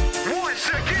 Once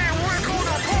again, we're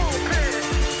gonna pump it.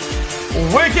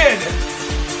 Wicked.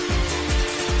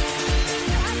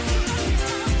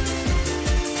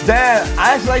 Damn,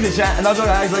 I actually like this, chat. Another one,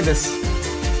 I actually like this.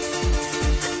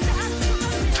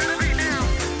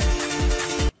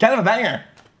 Kind of a banger.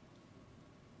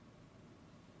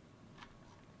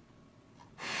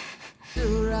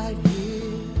 Right here,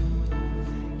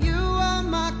 you are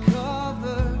my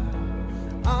cover.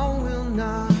 I will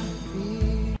not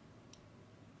be.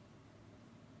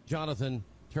 Jonathan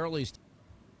Turley's.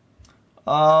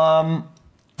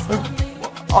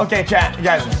 Okay, chat,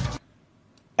 guys.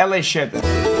 LA shit.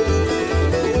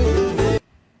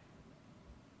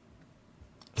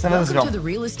 Welcome to the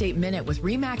Real Estate Minute with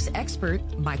RE/MAX expert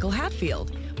Michael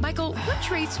Hatfield. Michael, what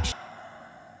traits?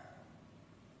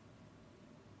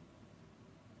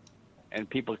 And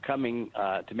people coming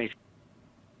to make.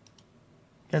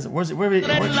 Guys, where even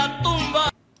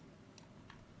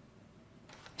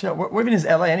is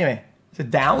LA anyway? Is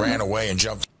it down? Ran away and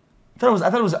jumped. I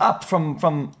thought it was up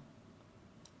from.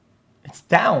 It's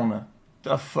down.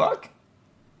 The fuck?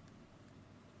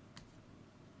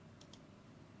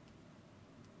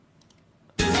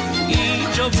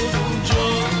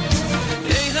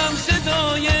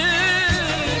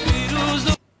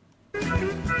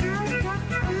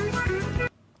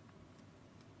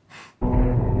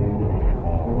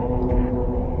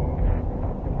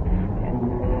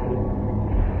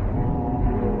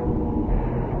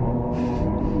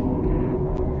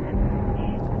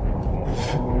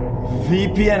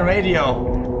 VPN radio.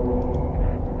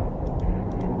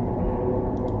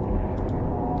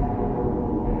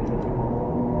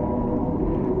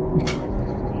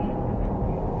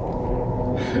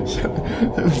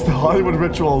 It's the Hollywood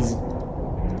rituals.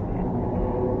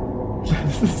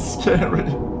 This is scary.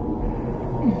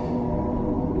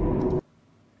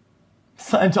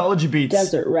 Scientology beats.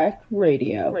 Desert Rec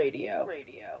Radio.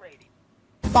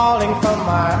 Falling from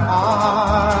my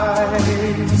eyes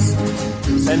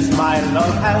since my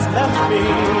love has left me.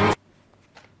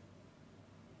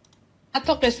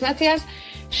 حتی قسمتی از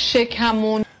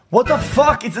شکمون. What the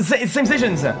fuck? It's the same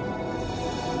stations.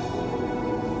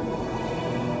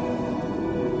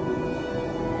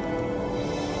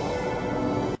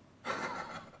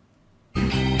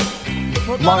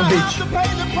 Long Beach.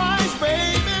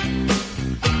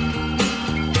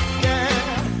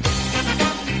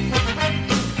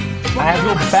 I have to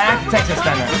go back to Texas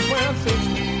then.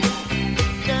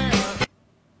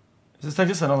 Is this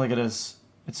Texas? I don't think it is.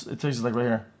 It's Texas like right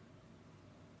here.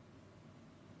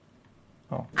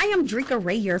 I am Drika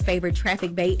Ray, your favorite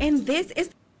traffic bait, and this is...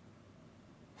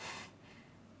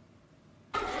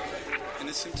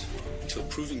 until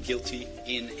proven guilty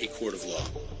in a court of law.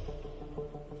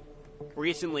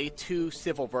 Recently, 2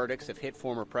 civil verdicts have hit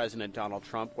former President Donald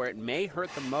Trump where it may hurt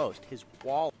the most. His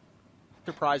Pulitzer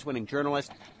Prize-winning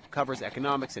journalist covers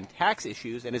economics and tax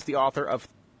issues and is the author of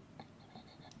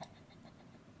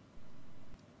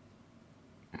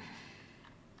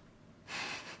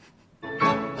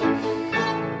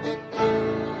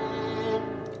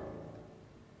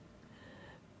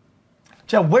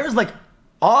Chat, where's like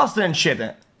Austin and shit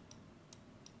then?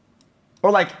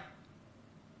 Or like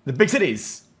the big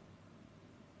cities?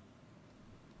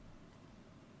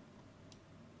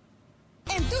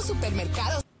 En tu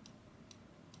supermercado.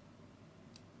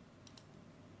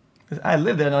 I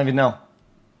live there, I don't even know.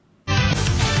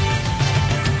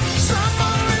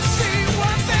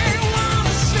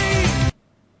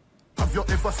 Have you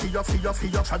ever seen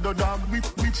a shadow dog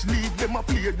which lead them a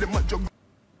play them a jug?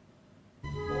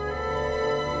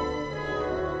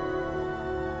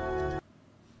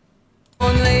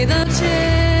 Only the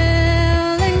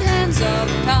chilling hands of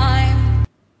time.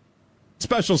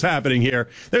 Specials happening here.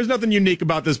 There's nothing unique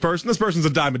about this person. This person's a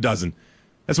dime a dozen.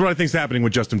 That's what I think's happening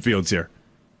with Justin Fields here.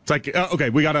 It's like, okay,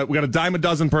 we got a dime a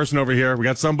dozen person over here. We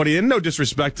got somebody, and no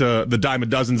disrespect to the dime a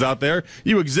dozens out there.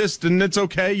 You exist, and it's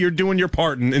okay. You're doing your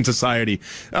part in society.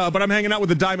 But I'm hanging out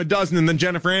with a dime a dozen, and then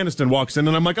Jennifer Aniston walks in,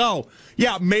 and I'm like, oh,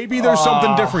 yeah, maybe there's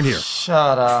something different here.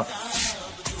 Shut up.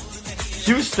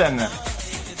 Houston.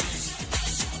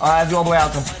 I have to go all the way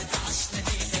out.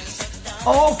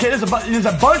 Oh, okay, there's a bunch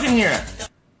in here.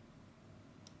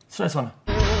 Let's try this one.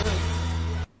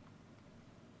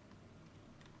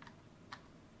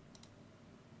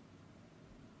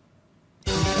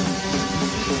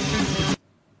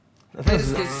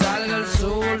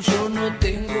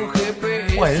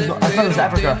 Wait, I thought it was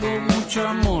Africa.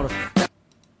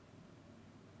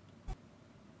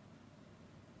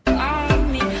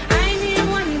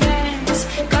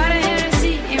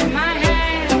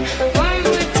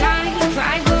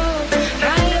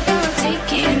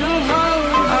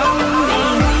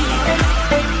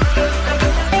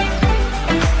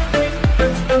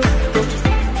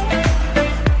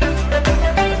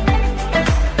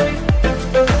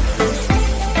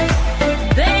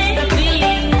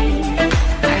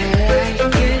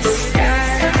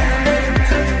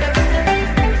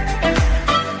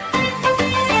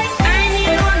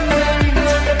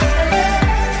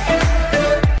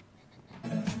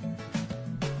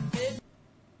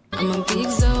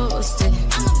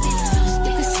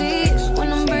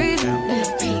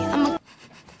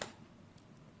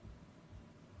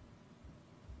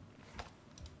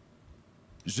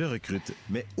 Je recrute,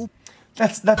 mais où?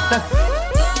 That's.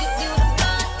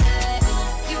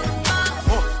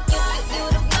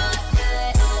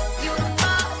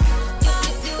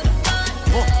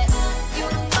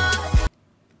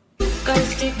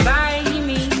 Stick by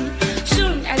me.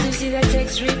 Soon as you see the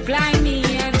text, reply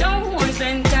me. I don't want to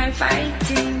spend time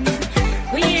fighting.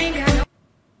 We ain't got no.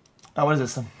 Oh, what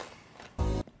is this?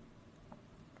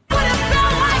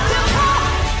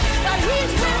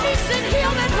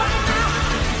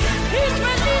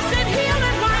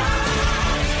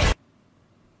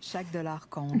 Chaque dollar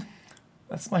compte.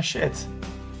 That's my shit.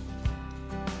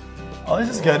 Oh, this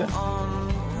is good.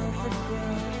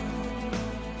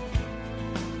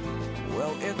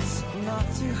 Well, it's not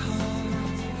too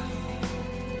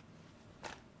hard.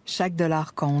 Chaque dollar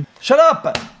compte. Shut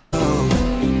up!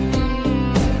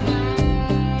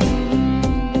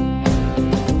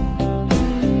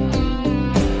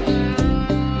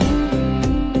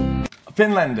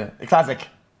 Finland, a classic.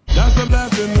 That's a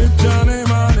blessing with your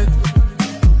name on it.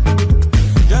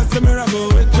 That's a miracle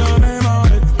with your name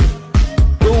on it.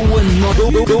 Go and night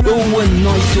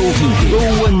talking.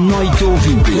 Go and night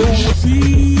talking. Can you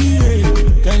see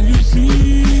it? Can you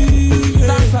see it?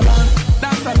 That's a land.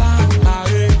 That's a land.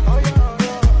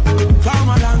 Come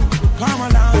along. Come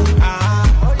along.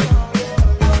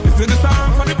 This is the song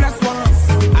for the blessed ones.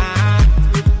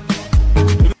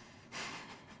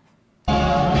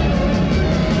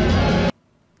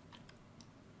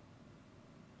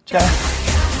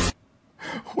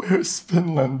 Where's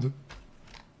Finland?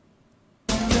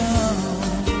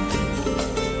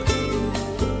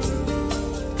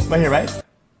 Right here, right?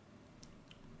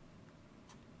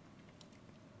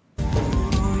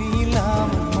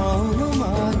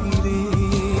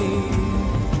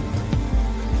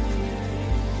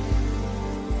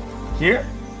 Here?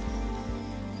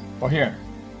 Or here?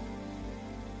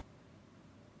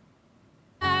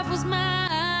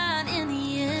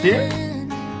 Here?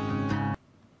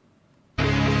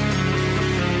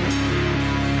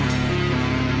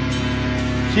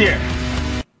 Here.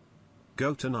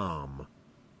 Go to Nam.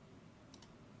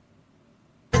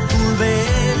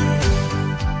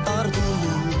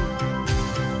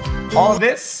 all of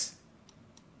this.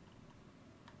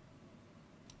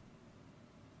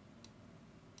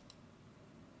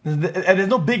 There's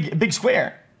no big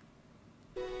square.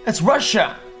 That's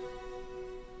Russia.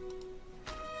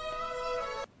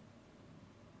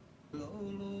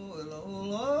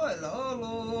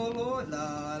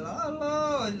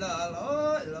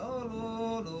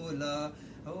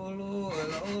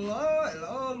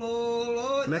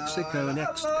 Mexico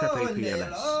next Pepe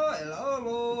PLS.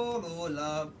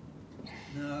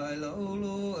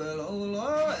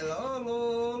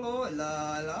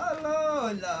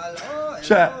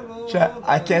 Chat,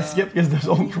 I can't skip because there's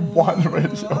only one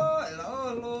radio.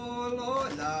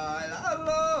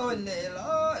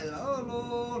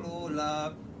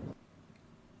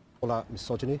 Call out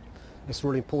misogyny. It's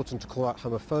really important to call out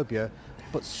homophobia,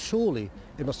 but surely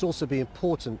it must also be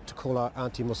important to call out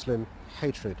anti-Muslim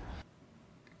hatred.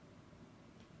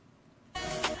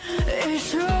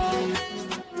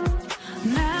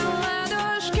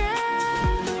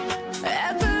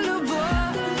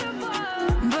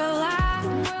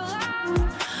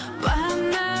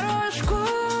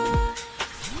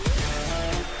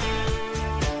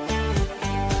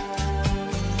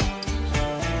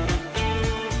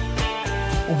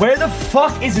 Where the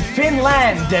fuck is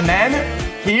Finland, man?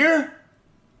 Here?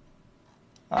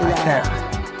 I can't.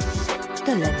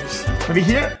 Maybe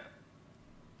here?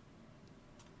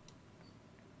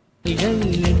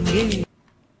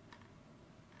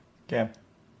 Okay.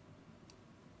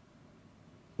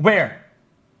 Where?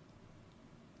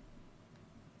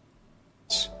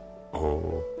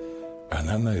 О,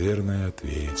 она, наверное,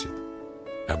 ответит.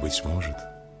 А быть может,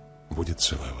 будет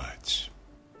целовать.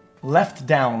 Left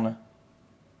down.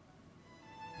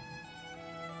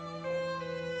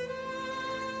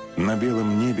 На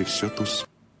белом небе все тус.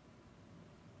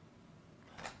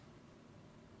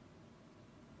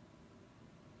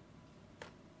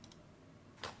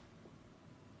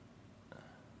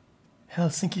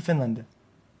 Helsinki, Finland.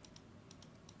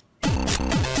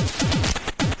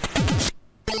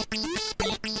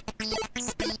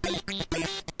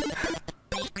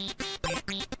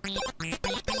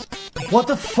 What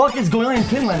the fuck is going on in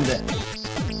Finland?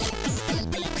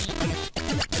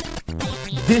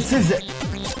 This is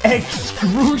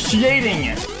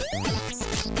excruciating.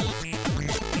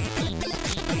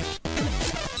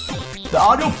 The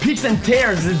audio peaks and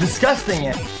tears is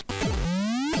disgusting.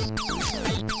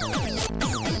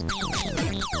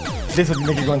 This would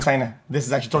make you go insane. This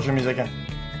is actually torture music.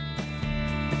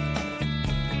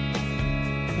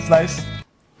 It's nice.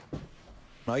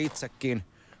 No itsekin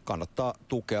kannattaa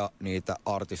tukea niitä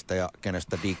artisteja,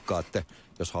 kenestä diggaatte,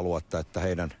 jos haluatte, että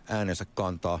heidän äänensä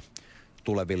kantaa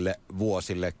tuleville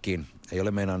vuosillekin. Ei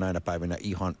ole meinaa näinä päivinä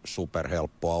ihan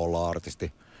superhelppoa olla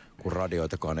artisti, kun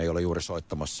radioitakaan ei ole juuri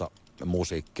soittamassa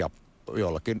musiikkia.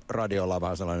 Jollakin radiolla on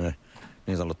vähän sellainen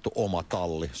niin sanottu oma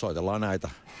talli. Soitellaan näitä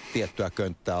tiettyä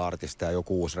könttää artisteja,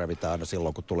 joku uusi revitään aina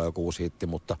silloin, kun tulee joku uusi hitti,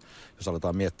 mutta jos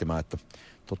aletaan miettimään, että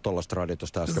tuollaista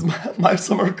radiosta äsken. My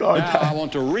summer car. Now I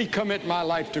want to recommit my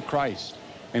life to Christ.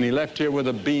 And he left here with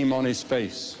a beam on his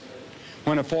face.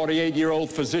 When a 48-year-old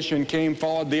physician came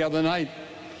forward the other night,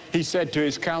 he said to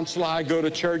his counselor, I go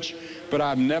to church, but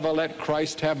I've never let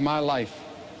Christ have my life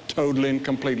totally and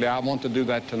completely. I want to do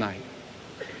that tonight.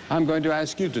 I'm going to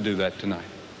ask you to do that tonight.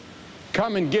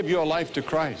 Come and give your life to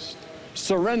Christ.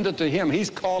 Surrender to him.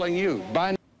 He's calling you.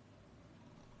 By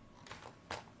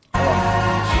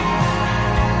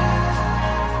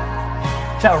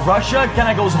Russia kind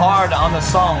of goes hard on the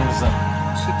songs.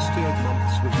 68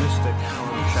 months with Mr.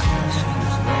 Callum Shackers.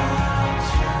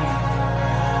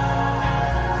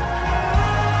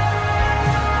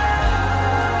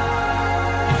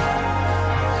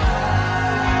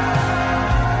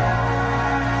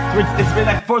 It's been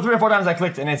like 3 or 4 times I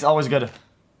clicked and it's always good.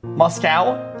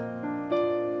 Moscow.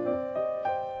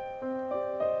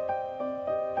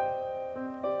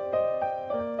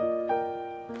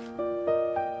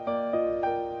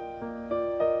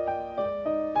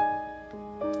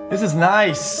 This is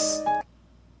nice.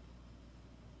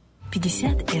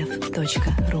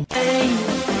 50f.ru.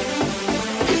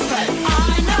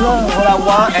 What I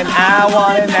want and I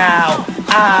want it now.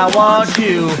 I want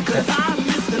you.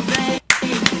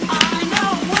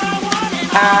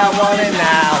 I want it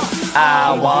now.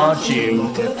 I want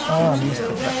you.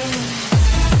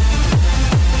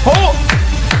 Oh!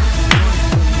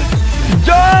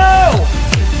 Yo!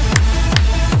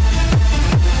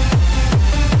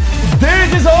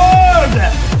 This is hard!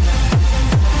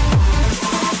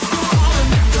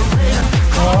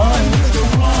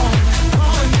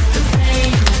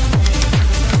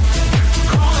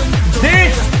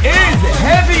 This is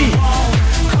heavy!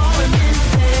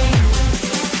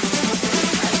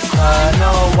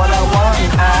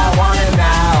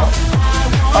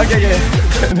 Okay.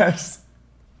 Next.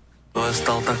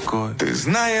 Стал такой. Ты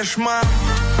знаешь, мам,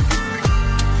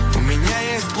 у меня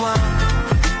есть план.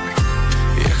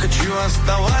 Я хочу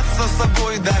оставаться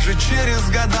собой даже через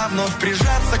года, вновь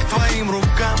прижаться к твоим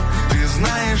рукам. Ты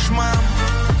знаешь, мам,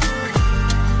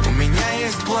 у меня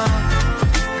есть план.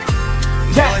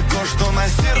 Делай то, что на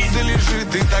сердце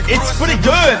лежит, и так It's pretty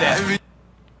good.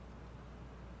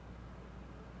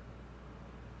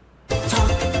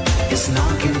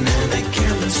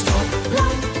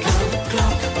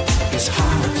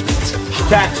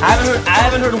 Chat, I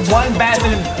haven't heard one bad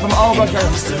thing from all of our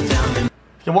characters.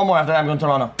 Okay, one more after that I'm going to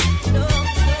Toronto.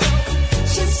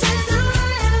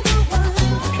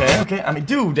 Okay, I mean,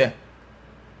 dude.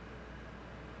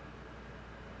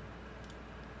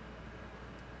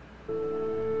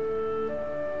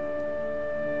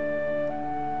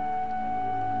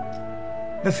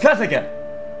 This classic.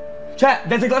 Chat,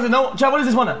 that's a classic. No, chat, what is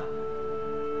this one?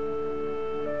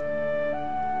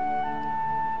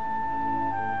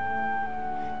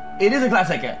 It is a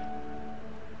classic.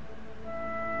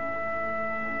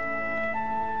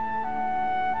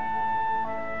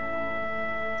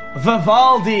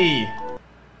 Vivaldi.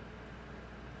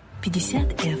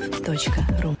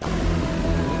 50f.ru.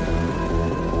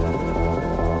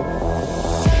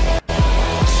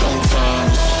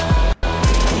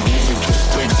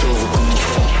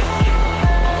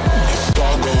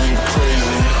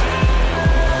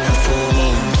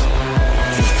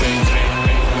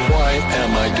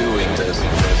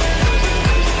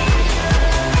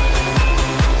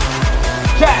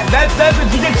 That's a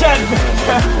good chat.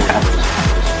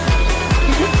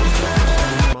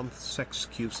 Month's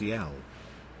xQcOW.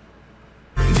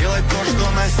 Делай то,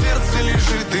 что на сердце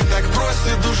лежит, и так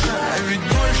просит душа, ведь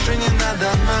больше не надо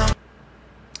нам.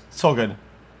 So good.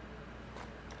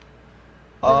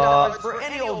 For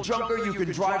any old junker, you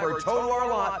can drive or tow to our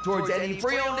lot towards any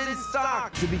pre-owned in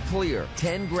stock. To be clear,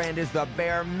 10 grand is the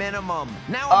bare minimum.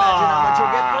 Now imagine how much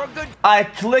you'll get for a good... I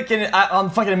click in on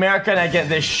fucking America and I get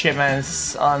this shit, man.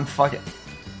 It's on fucking...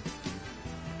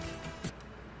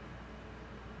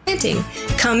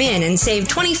 Come in and save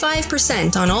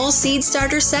 25% on all seed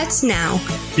starter sets now.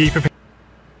 Be prepared.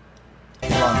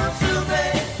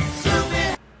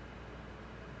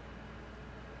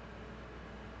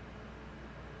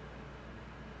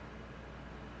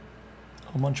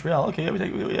 Oh, Montreal, okay.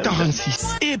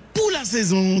 Et pour la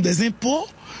saison des impôts,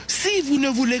 si vous ne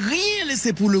voulez rien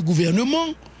laisser pour le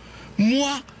gouvernement,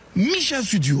 moi, Michel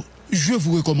Studio, je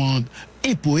vous recommande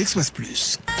Impôt Express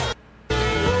Plus.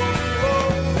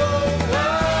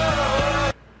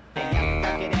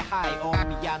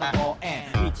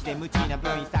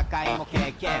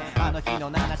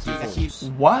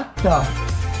 What the?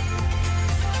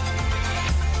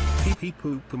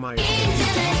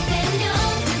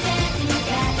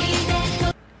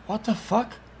 What the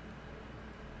fuck?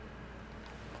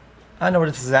 I know where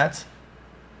this is at.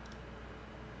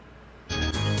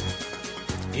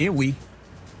 Eh oui.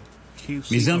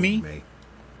 Mes amis.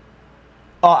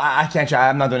 Oh, I can't try.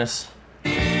 I'm not doing this.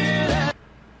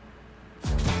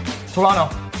 Toronto.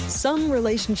 Some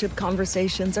relationship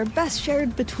conversations are best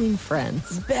shared between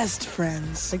friends. Best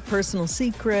friends. Like personal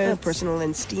secrets. Personal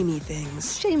and steamy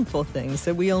things. Shameful things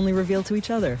that we only reveal to each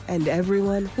other. And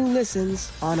everyone who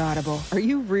listens on Audible. Are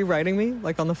you rewriting me,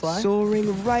 like on the fly?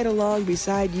 Soaring right along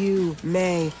beside you,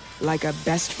 May, like a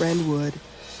best friend would.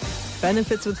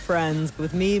 Benefits with friends,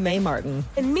 with me, May Martin.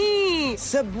 And me,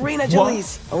 Sabrina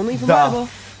Jalise. Only from Audible.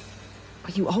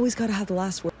 But you always gotta have the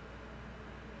last word.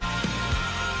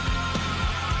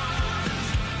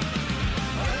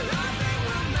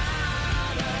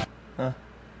 Huh.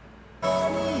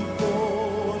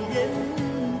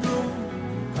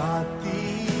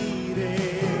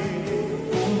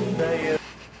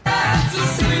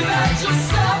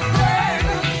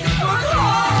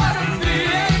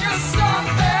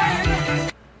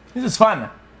 This is fun.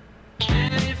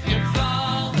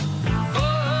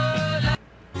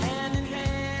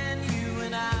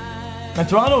 And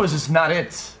Toronto is just not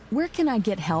it. Where can I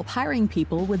get help hiring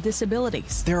people with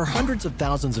disabilities? There are hundreds of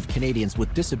thousands of Canadians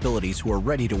with disabilities who are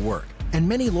ready to work, and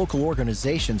many local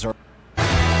organizations are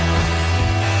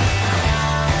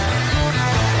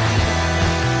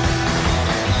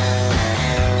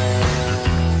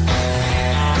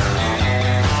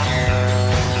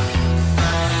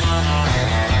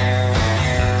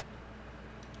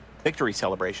victory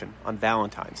celebration on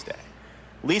Valentine's Day.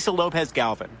 Lisa Lopez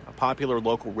Galvin, a popular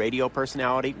local radio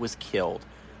personality, was killed,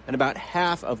 and about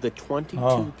half of the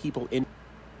 22 people in...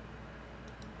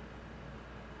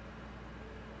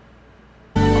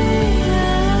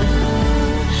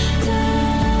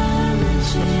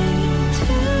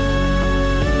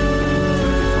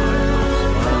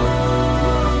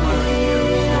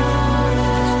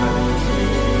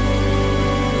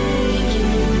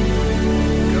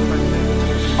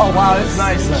 Oh wow, this is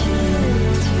nice.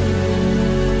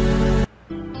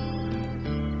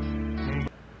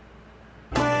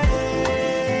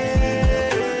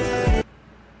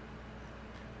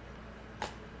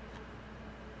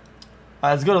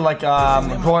 Let's go to like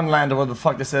Groenland or what the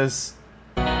fuck this is.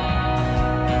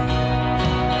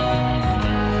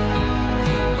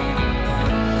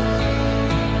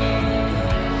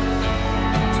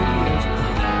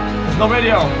 There's no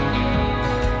radio.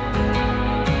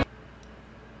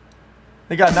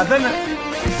 They got nothing.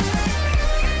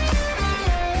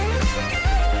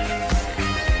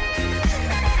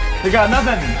 They got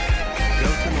nothing.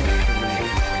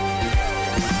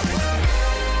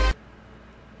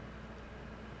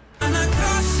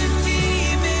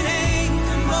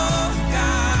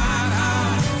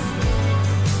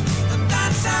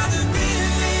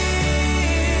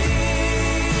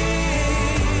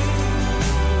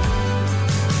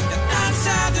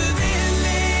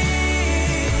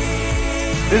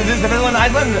 This is the middle of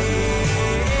Iceland.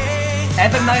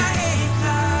 FM 9.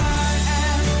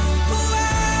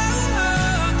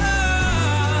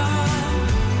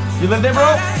 You live there,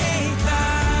 bro?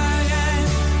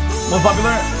 Most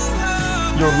popular?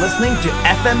 You're listening to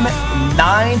FM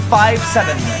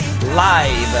 957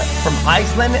 live from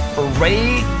Iceland,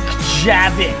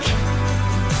 Reykjavik.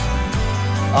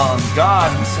 Oh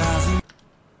God.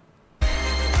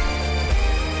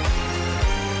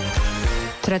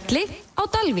 Trölli á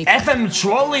Dalvík. FM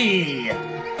Trolley.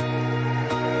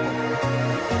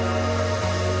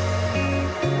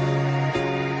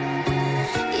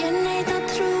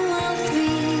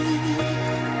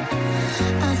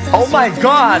 Oh my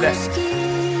God.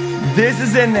 This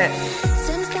is in it.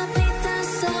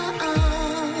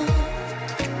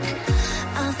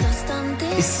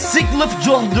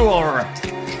 Siglufjordur.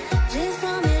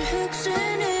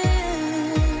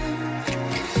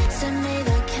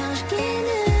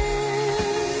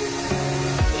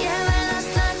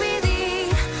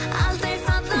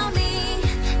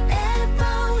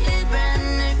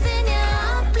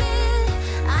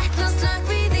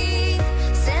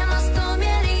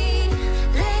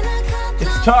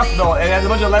 Chalk though, it has a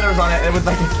bunch of letters on it, with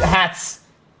like hats.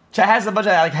 Chat has a bunch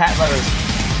of like hat letters.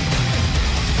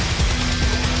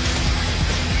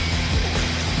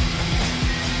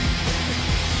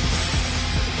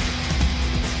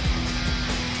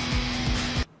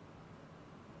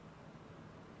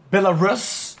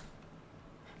 Belarus,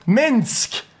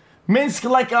 Minsk, Minsk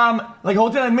like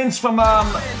hotel in Minsk from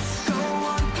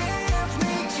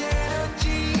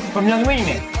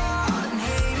Youngling.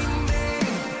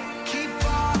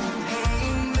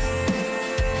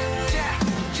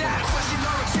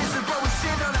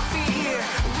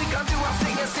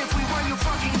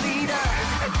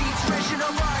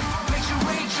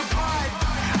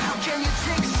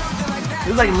 This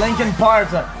is like Linkin Park.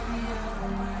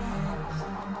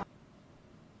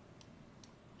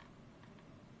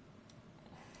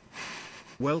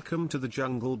 Welcome to the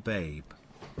jungle, babe.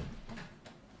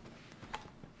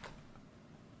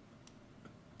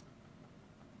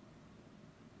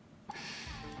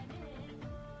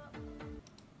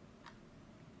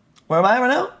 Where am I right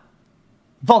now?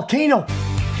 Volcano.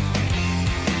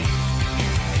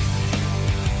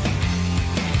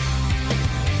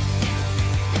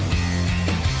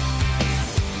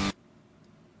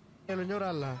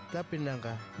 Nyorala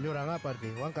tapinanga nyoranga party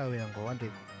wanka weango wandi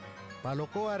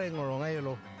paloko are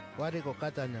ngorongayelo wadi ko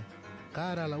katanya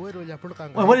kara la wedo ya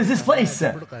pulkanga. Wait, what is this place?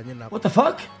 What the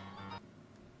fuck?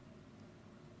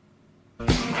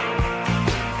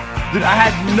 Dude, I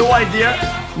had no idea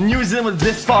New Zealand was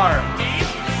this far.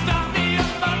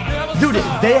 Dude,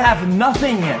 they have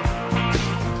nothing.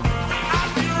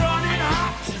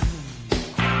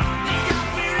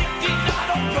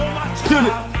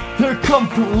 Dude, they're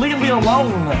completely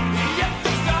alone.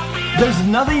 There's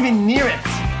nothing even near it.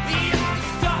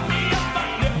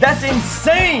 That's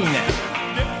insane.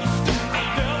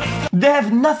 They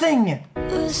have nothing.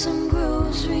 With some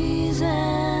groceries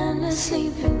and a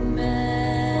sleeping bag.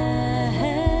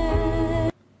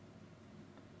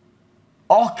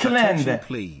 Auckland. Attention,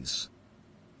 please.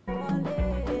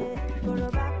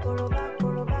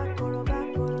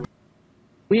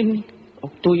 Win,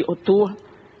 oktui otua.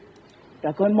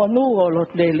 Takon mo nuo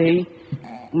lot lele,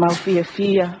 mau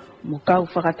fia, mo kau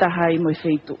whakatahai mo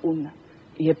feitu una,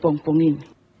 I pongpongin.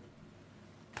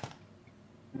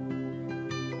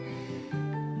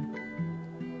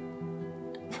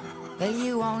 Well,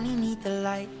 you only need the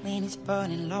light when it's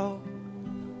burning low.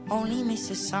 Only miss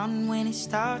the sun when it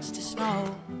starts to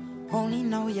snow. Only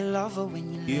know you love her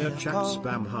when you Here, let her chat go.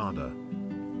 spam harder.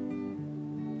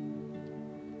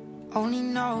 Only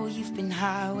know you've been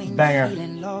high when Banger. you're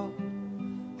feeling low.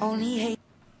 only hate.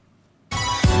 While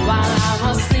I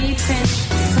was sleeping,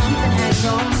 something had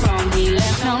gone wrong. He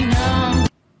left no note.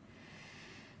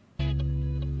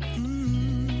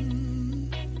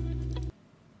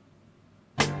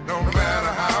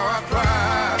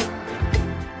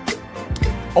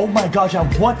 Oh my gosh,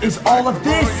 what is all of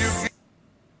this?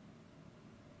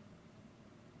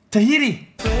 Tahiti.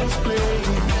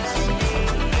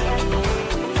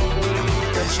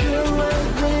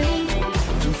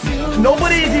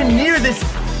 Nobody is even near this.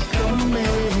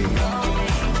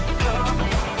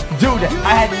 Dude,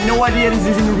 I had no idea this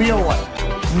is in real life.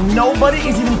 Nobody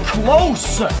is even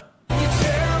close.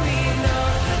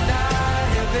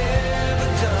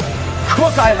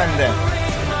 Cook Island.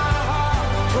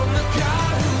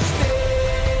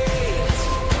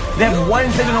 They have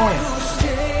one second only.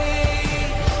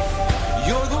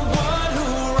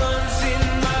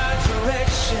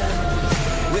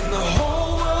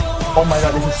 Oh my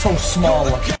god, this is so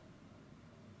small.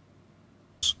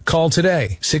 Call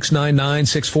today,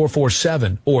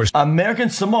 699-6447 or American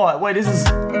Samoa. Wait, this is...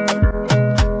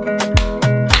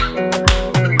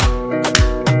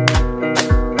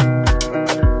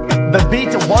 The Beat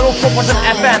 104%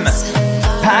 FM.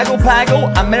 Pago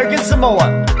Pago, American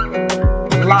Samoa.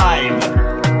 Live.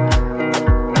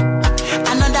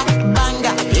 Another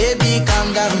banger, baby, calm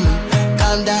down,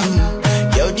 calm down.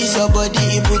 Yo, this your body,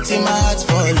 it puts in my heart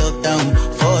for lockdown,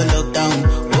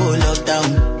 oh lockdown.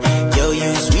 Yo,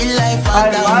 you sweet life, I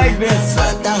like this.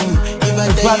 If I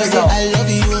tell you say I love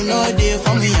you, no day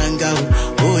for me, young girl,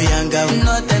 oh young girl.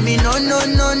 No, tell me no,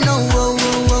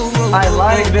 oh, I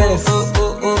like this.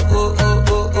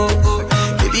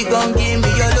 Baby, gon' give me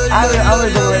your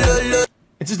lo.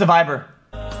 It's just a viber.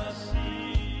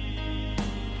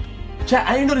 Chat, I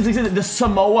didn't know this existed. The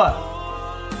Samoa.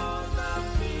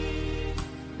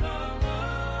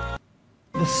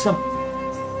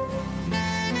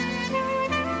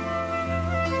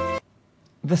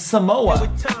 The Samoa.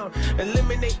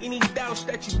 Eliminate any doubts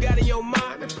that you got in your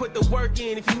mind and put the work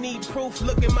in. If you need proof,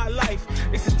 look at my life.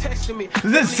 It's a testament.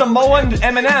 This is Samoan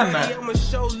Eminem. I'ma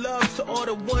show love to all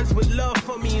the ones with love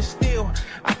for me, and still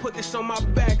I put this on my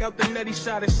back out the nutty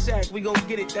side of sack. We gon'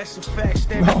 get it, that's a fact.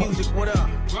 Standard music, what up?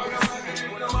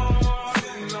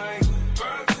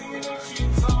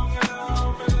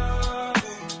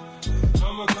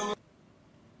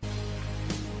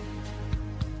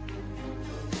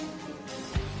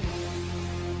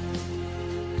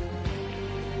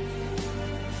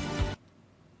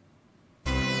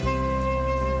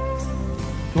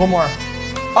 One more.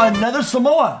 Another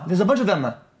Samoa. There's a bunch of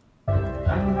them.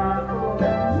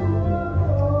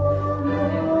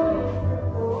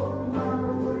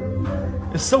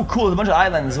 It's so cool. There's a bunch of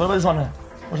islands. What about this one?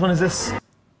 Which one is this?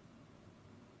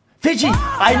 Fiji.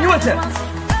 I knew it.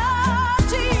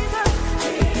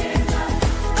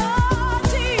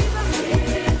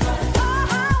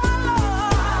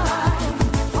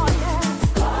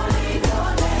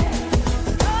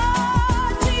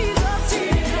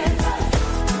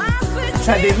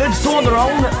 They live so on their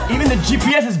own, even the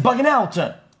GPS is bugging out.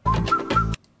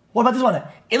 What about this one?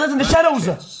 It lives in the shadows.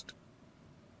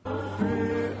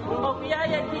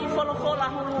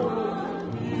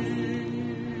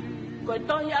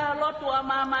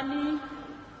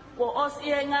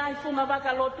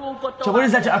 So what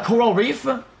is that, a coral reef?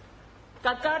 Out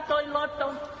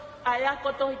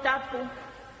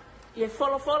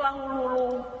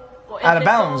of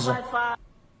bounds.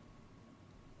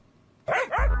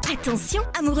 Attention,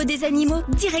 amoureux des animaux,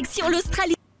 direction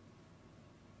l'Australie.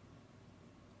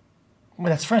 Wait,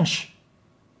 that's French.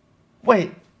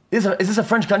 Wait, is this a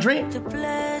French country?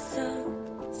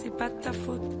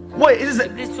 Wait, is this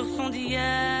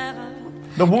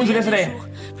the wounds of yesterday?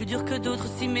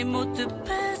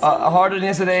 Harder than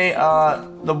yesterday,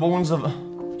 the wounds of...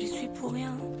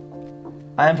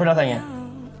 I am for nothing.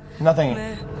 Nothing.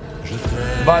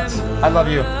 But I love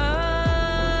you.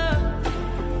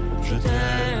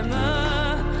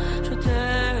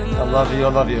 I love you, I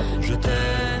love you.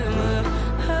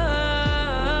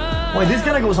 Wait, this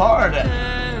kinda goes hard.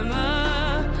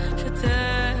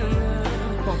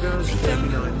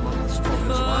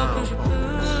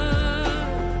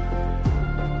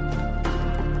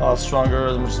 Oh, stronger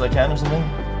as much as I can or something?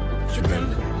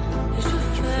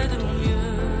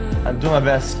 I'm doing my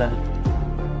best.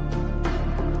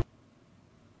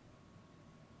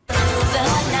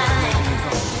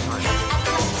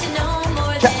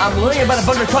 I'm learning about a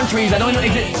bunch of countries I don't even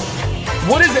exist.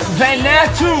 What is it?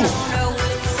 Vanuatu.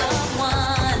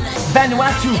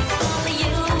 Vanuatu.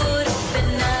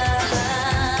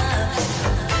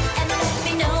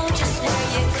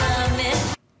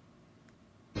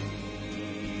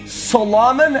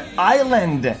 Solomon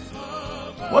Island.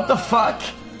 What the fuck?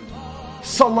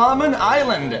 Solomon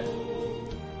Island.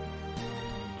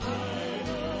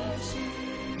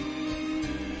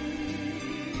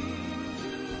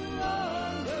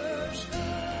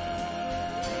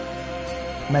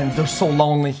 Man, they're so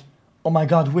lonely. Oh my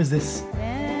god, who is this?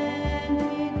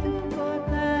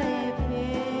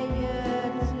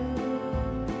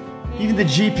 Even the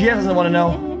GPS doesn't want to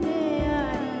know.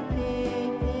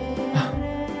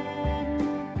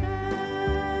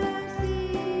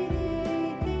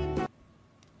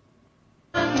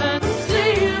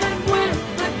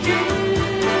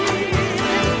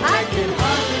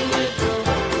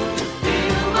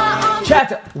 Chat,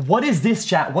 what is this,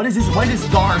 chat? What is this? Why is this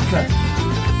dark?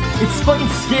 It's fucking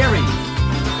scary.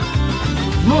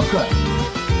 Look.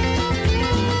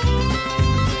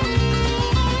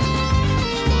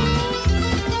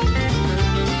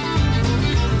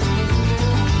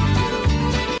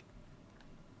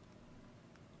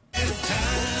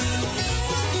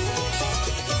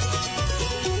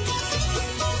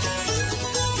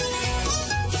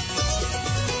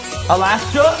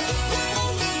 Alaska?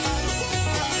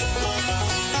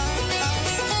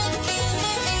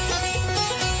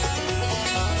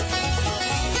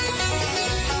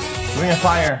 Ring of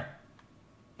Fire.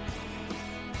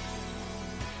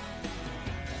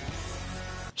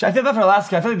 I feel bad for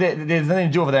Alaska. I feel like there's nothing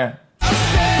to do over there.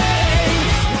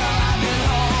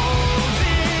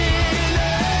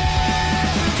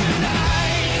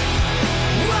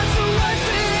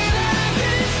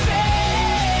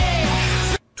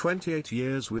 "28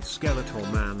 years with Skeletor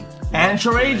Man."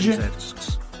 Anchorage.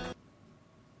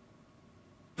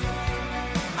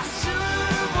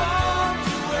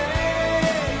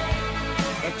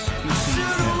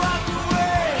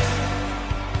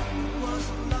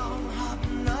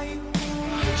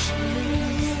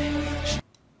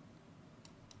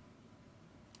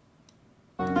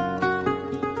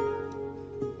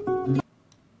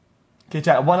 Okay,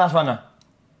 chat. One last one now.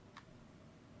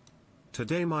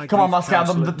 Today my Come on, Moscow.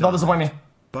 Don't disappoint me.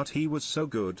 But he was so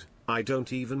good, I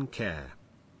don't even care.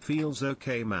 Feels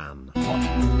okay, man.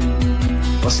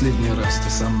 Последний раз ты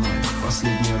со мной,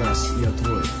 последний раз я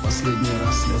твой, последний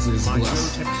раз слезы из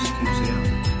глаз.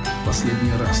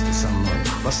 Последний раз ты со мной,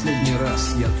 последний раз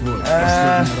я твой,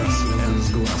 последний раз слезы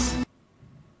из глаз.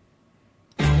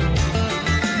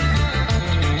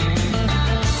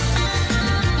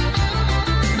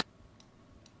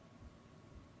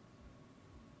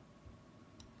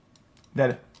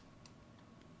 Dead.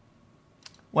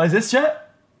 What is this, chat?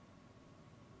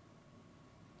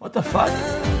 What the fuck?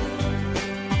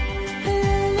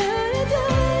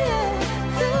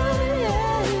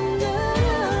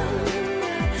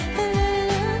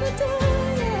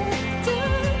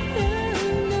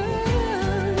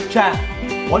 Chat,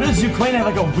 what does Ukraine have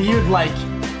like a weird like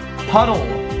puddle?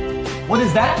 What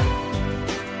is that?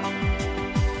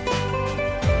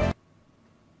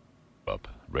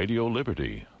 Radio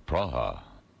Liberty, Praha.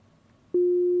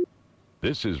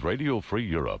 This is Radio Free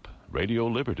Europe, Radio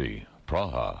Liberty,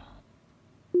 Praha.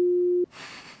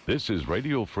 This is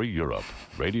Radio Free Europe,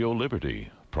 Radio Liberty,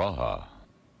 Praha.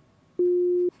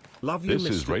 Love you, this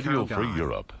is Mr. Radio Cowguy. Free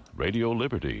Europe, Radio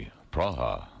Liberty,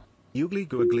 Praha. Ugly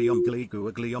googly ugly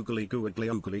googly ugly googly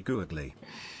ugly googly.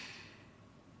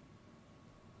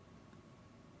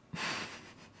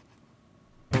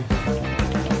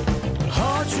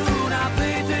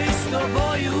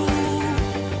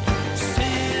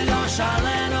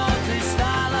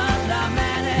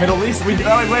 Middle East?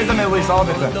 Where's the Middle East? All of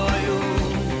it then.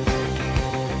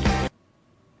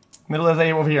 Middle East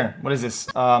over here. What is this?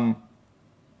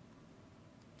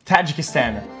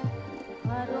 Tajikistan.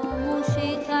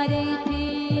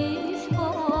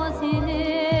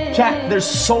 Chat, there's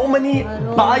so many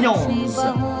biomes.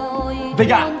 They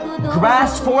got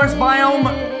grass forest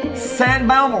biome, sand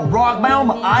biome, rock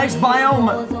biome, ice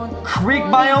biome, creek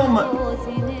biome.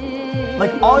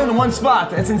 Like all in one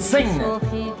spot. It's insane.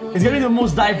 It's gonna be the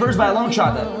most diverse by a long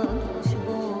shot.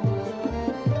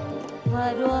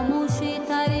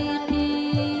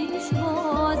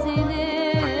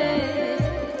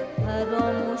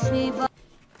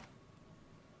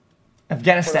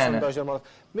 Afghanistan.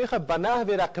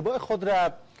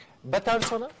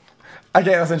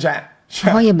 Okay, listen, chat.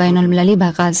 های بین المللی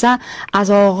به غزه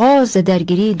از آغاز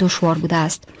درگیری دشوار بوده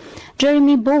است.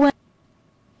 جرمی بوون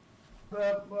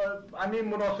همین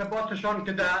مناسباتشان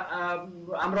که در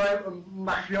امرای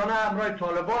مخفیانه امرای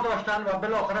طالبان داشتن و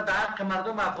بالاخره در حق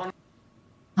مردم افغان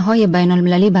های بین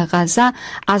المللی به غزه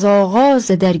از آغاز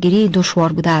درگیری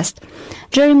دشوار بوده است.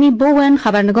 جرمی بوون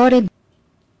خبرنگار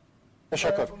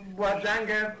تشکر و جنگ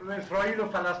اسرائیل و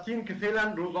فلسطین که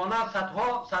فعلا روزانه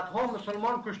صدها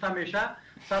مسلمان کشته میشه،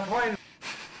 صدها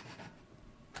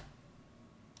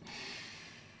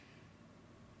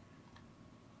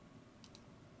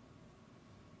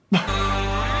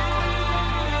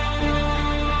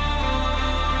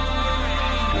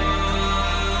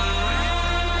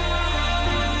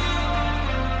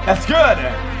That's good.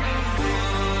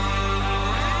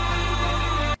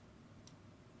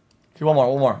 Okay, one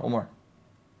more.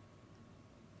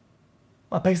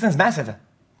 Well, Pakistan's massive.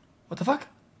 What the fuck?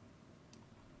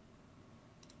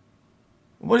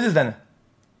 What is this then?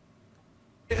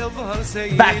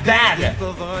 Baghdad.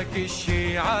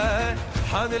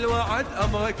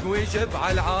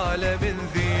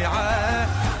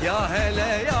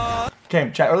 Okay,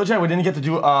 chat. Earlier chat, we didn't get to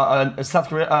do South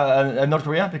Korea, North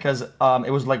Korea because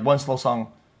it was like one slow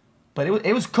song, but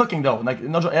it was cooking though. Like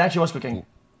no, it actually was cooking.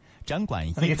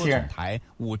 I think it's here.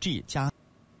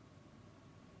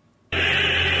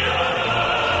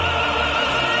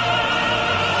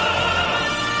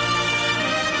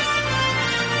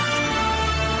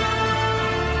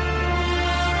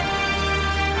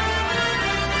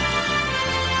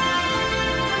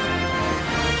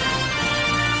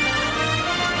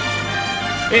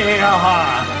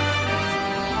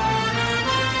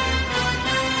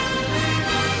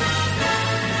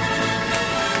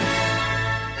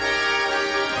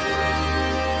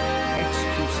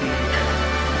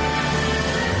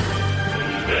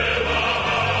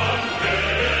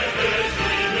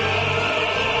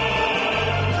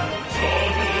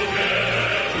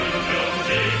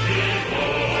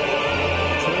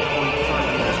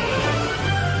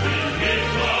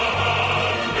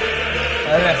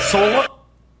 That's soul.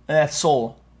 That's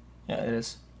soul. Yeah, it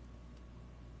is.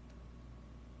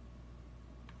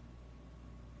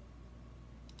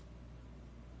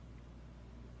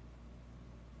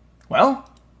 Well?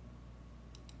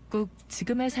 꼭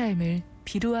지금의 삶을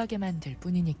비루하게 만들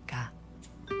뿐이니까.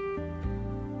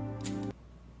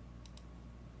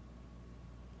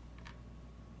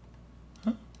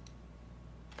 Huh?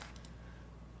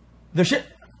 The shit.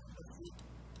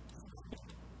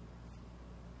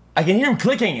 I can hear him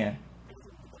clicking it.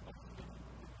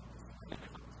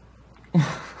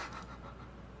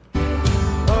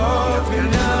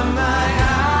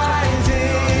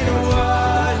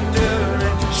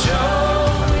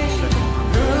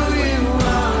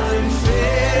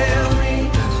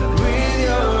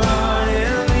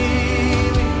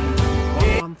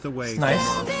 Away nice.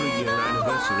 3-year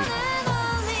anniversary.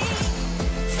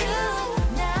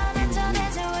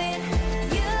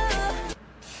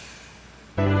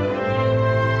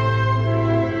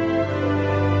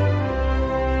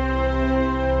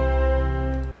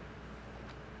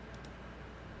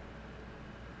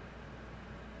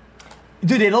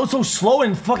 Dude, they load so slow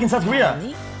in fucking South Korea.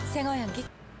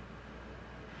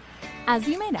 As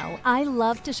you may know, I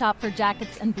love to shop for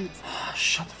jackets and boots.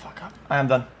 Shut the fuck up. I am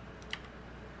done.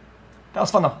 That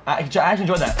was fun though. I actually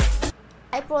enjoyed that.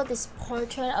 I brought this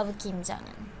portrait of Kim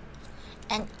Jong-un.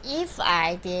 And if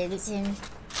I did him...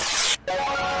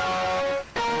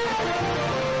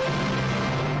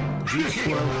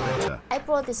 I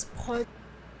brought this portrait...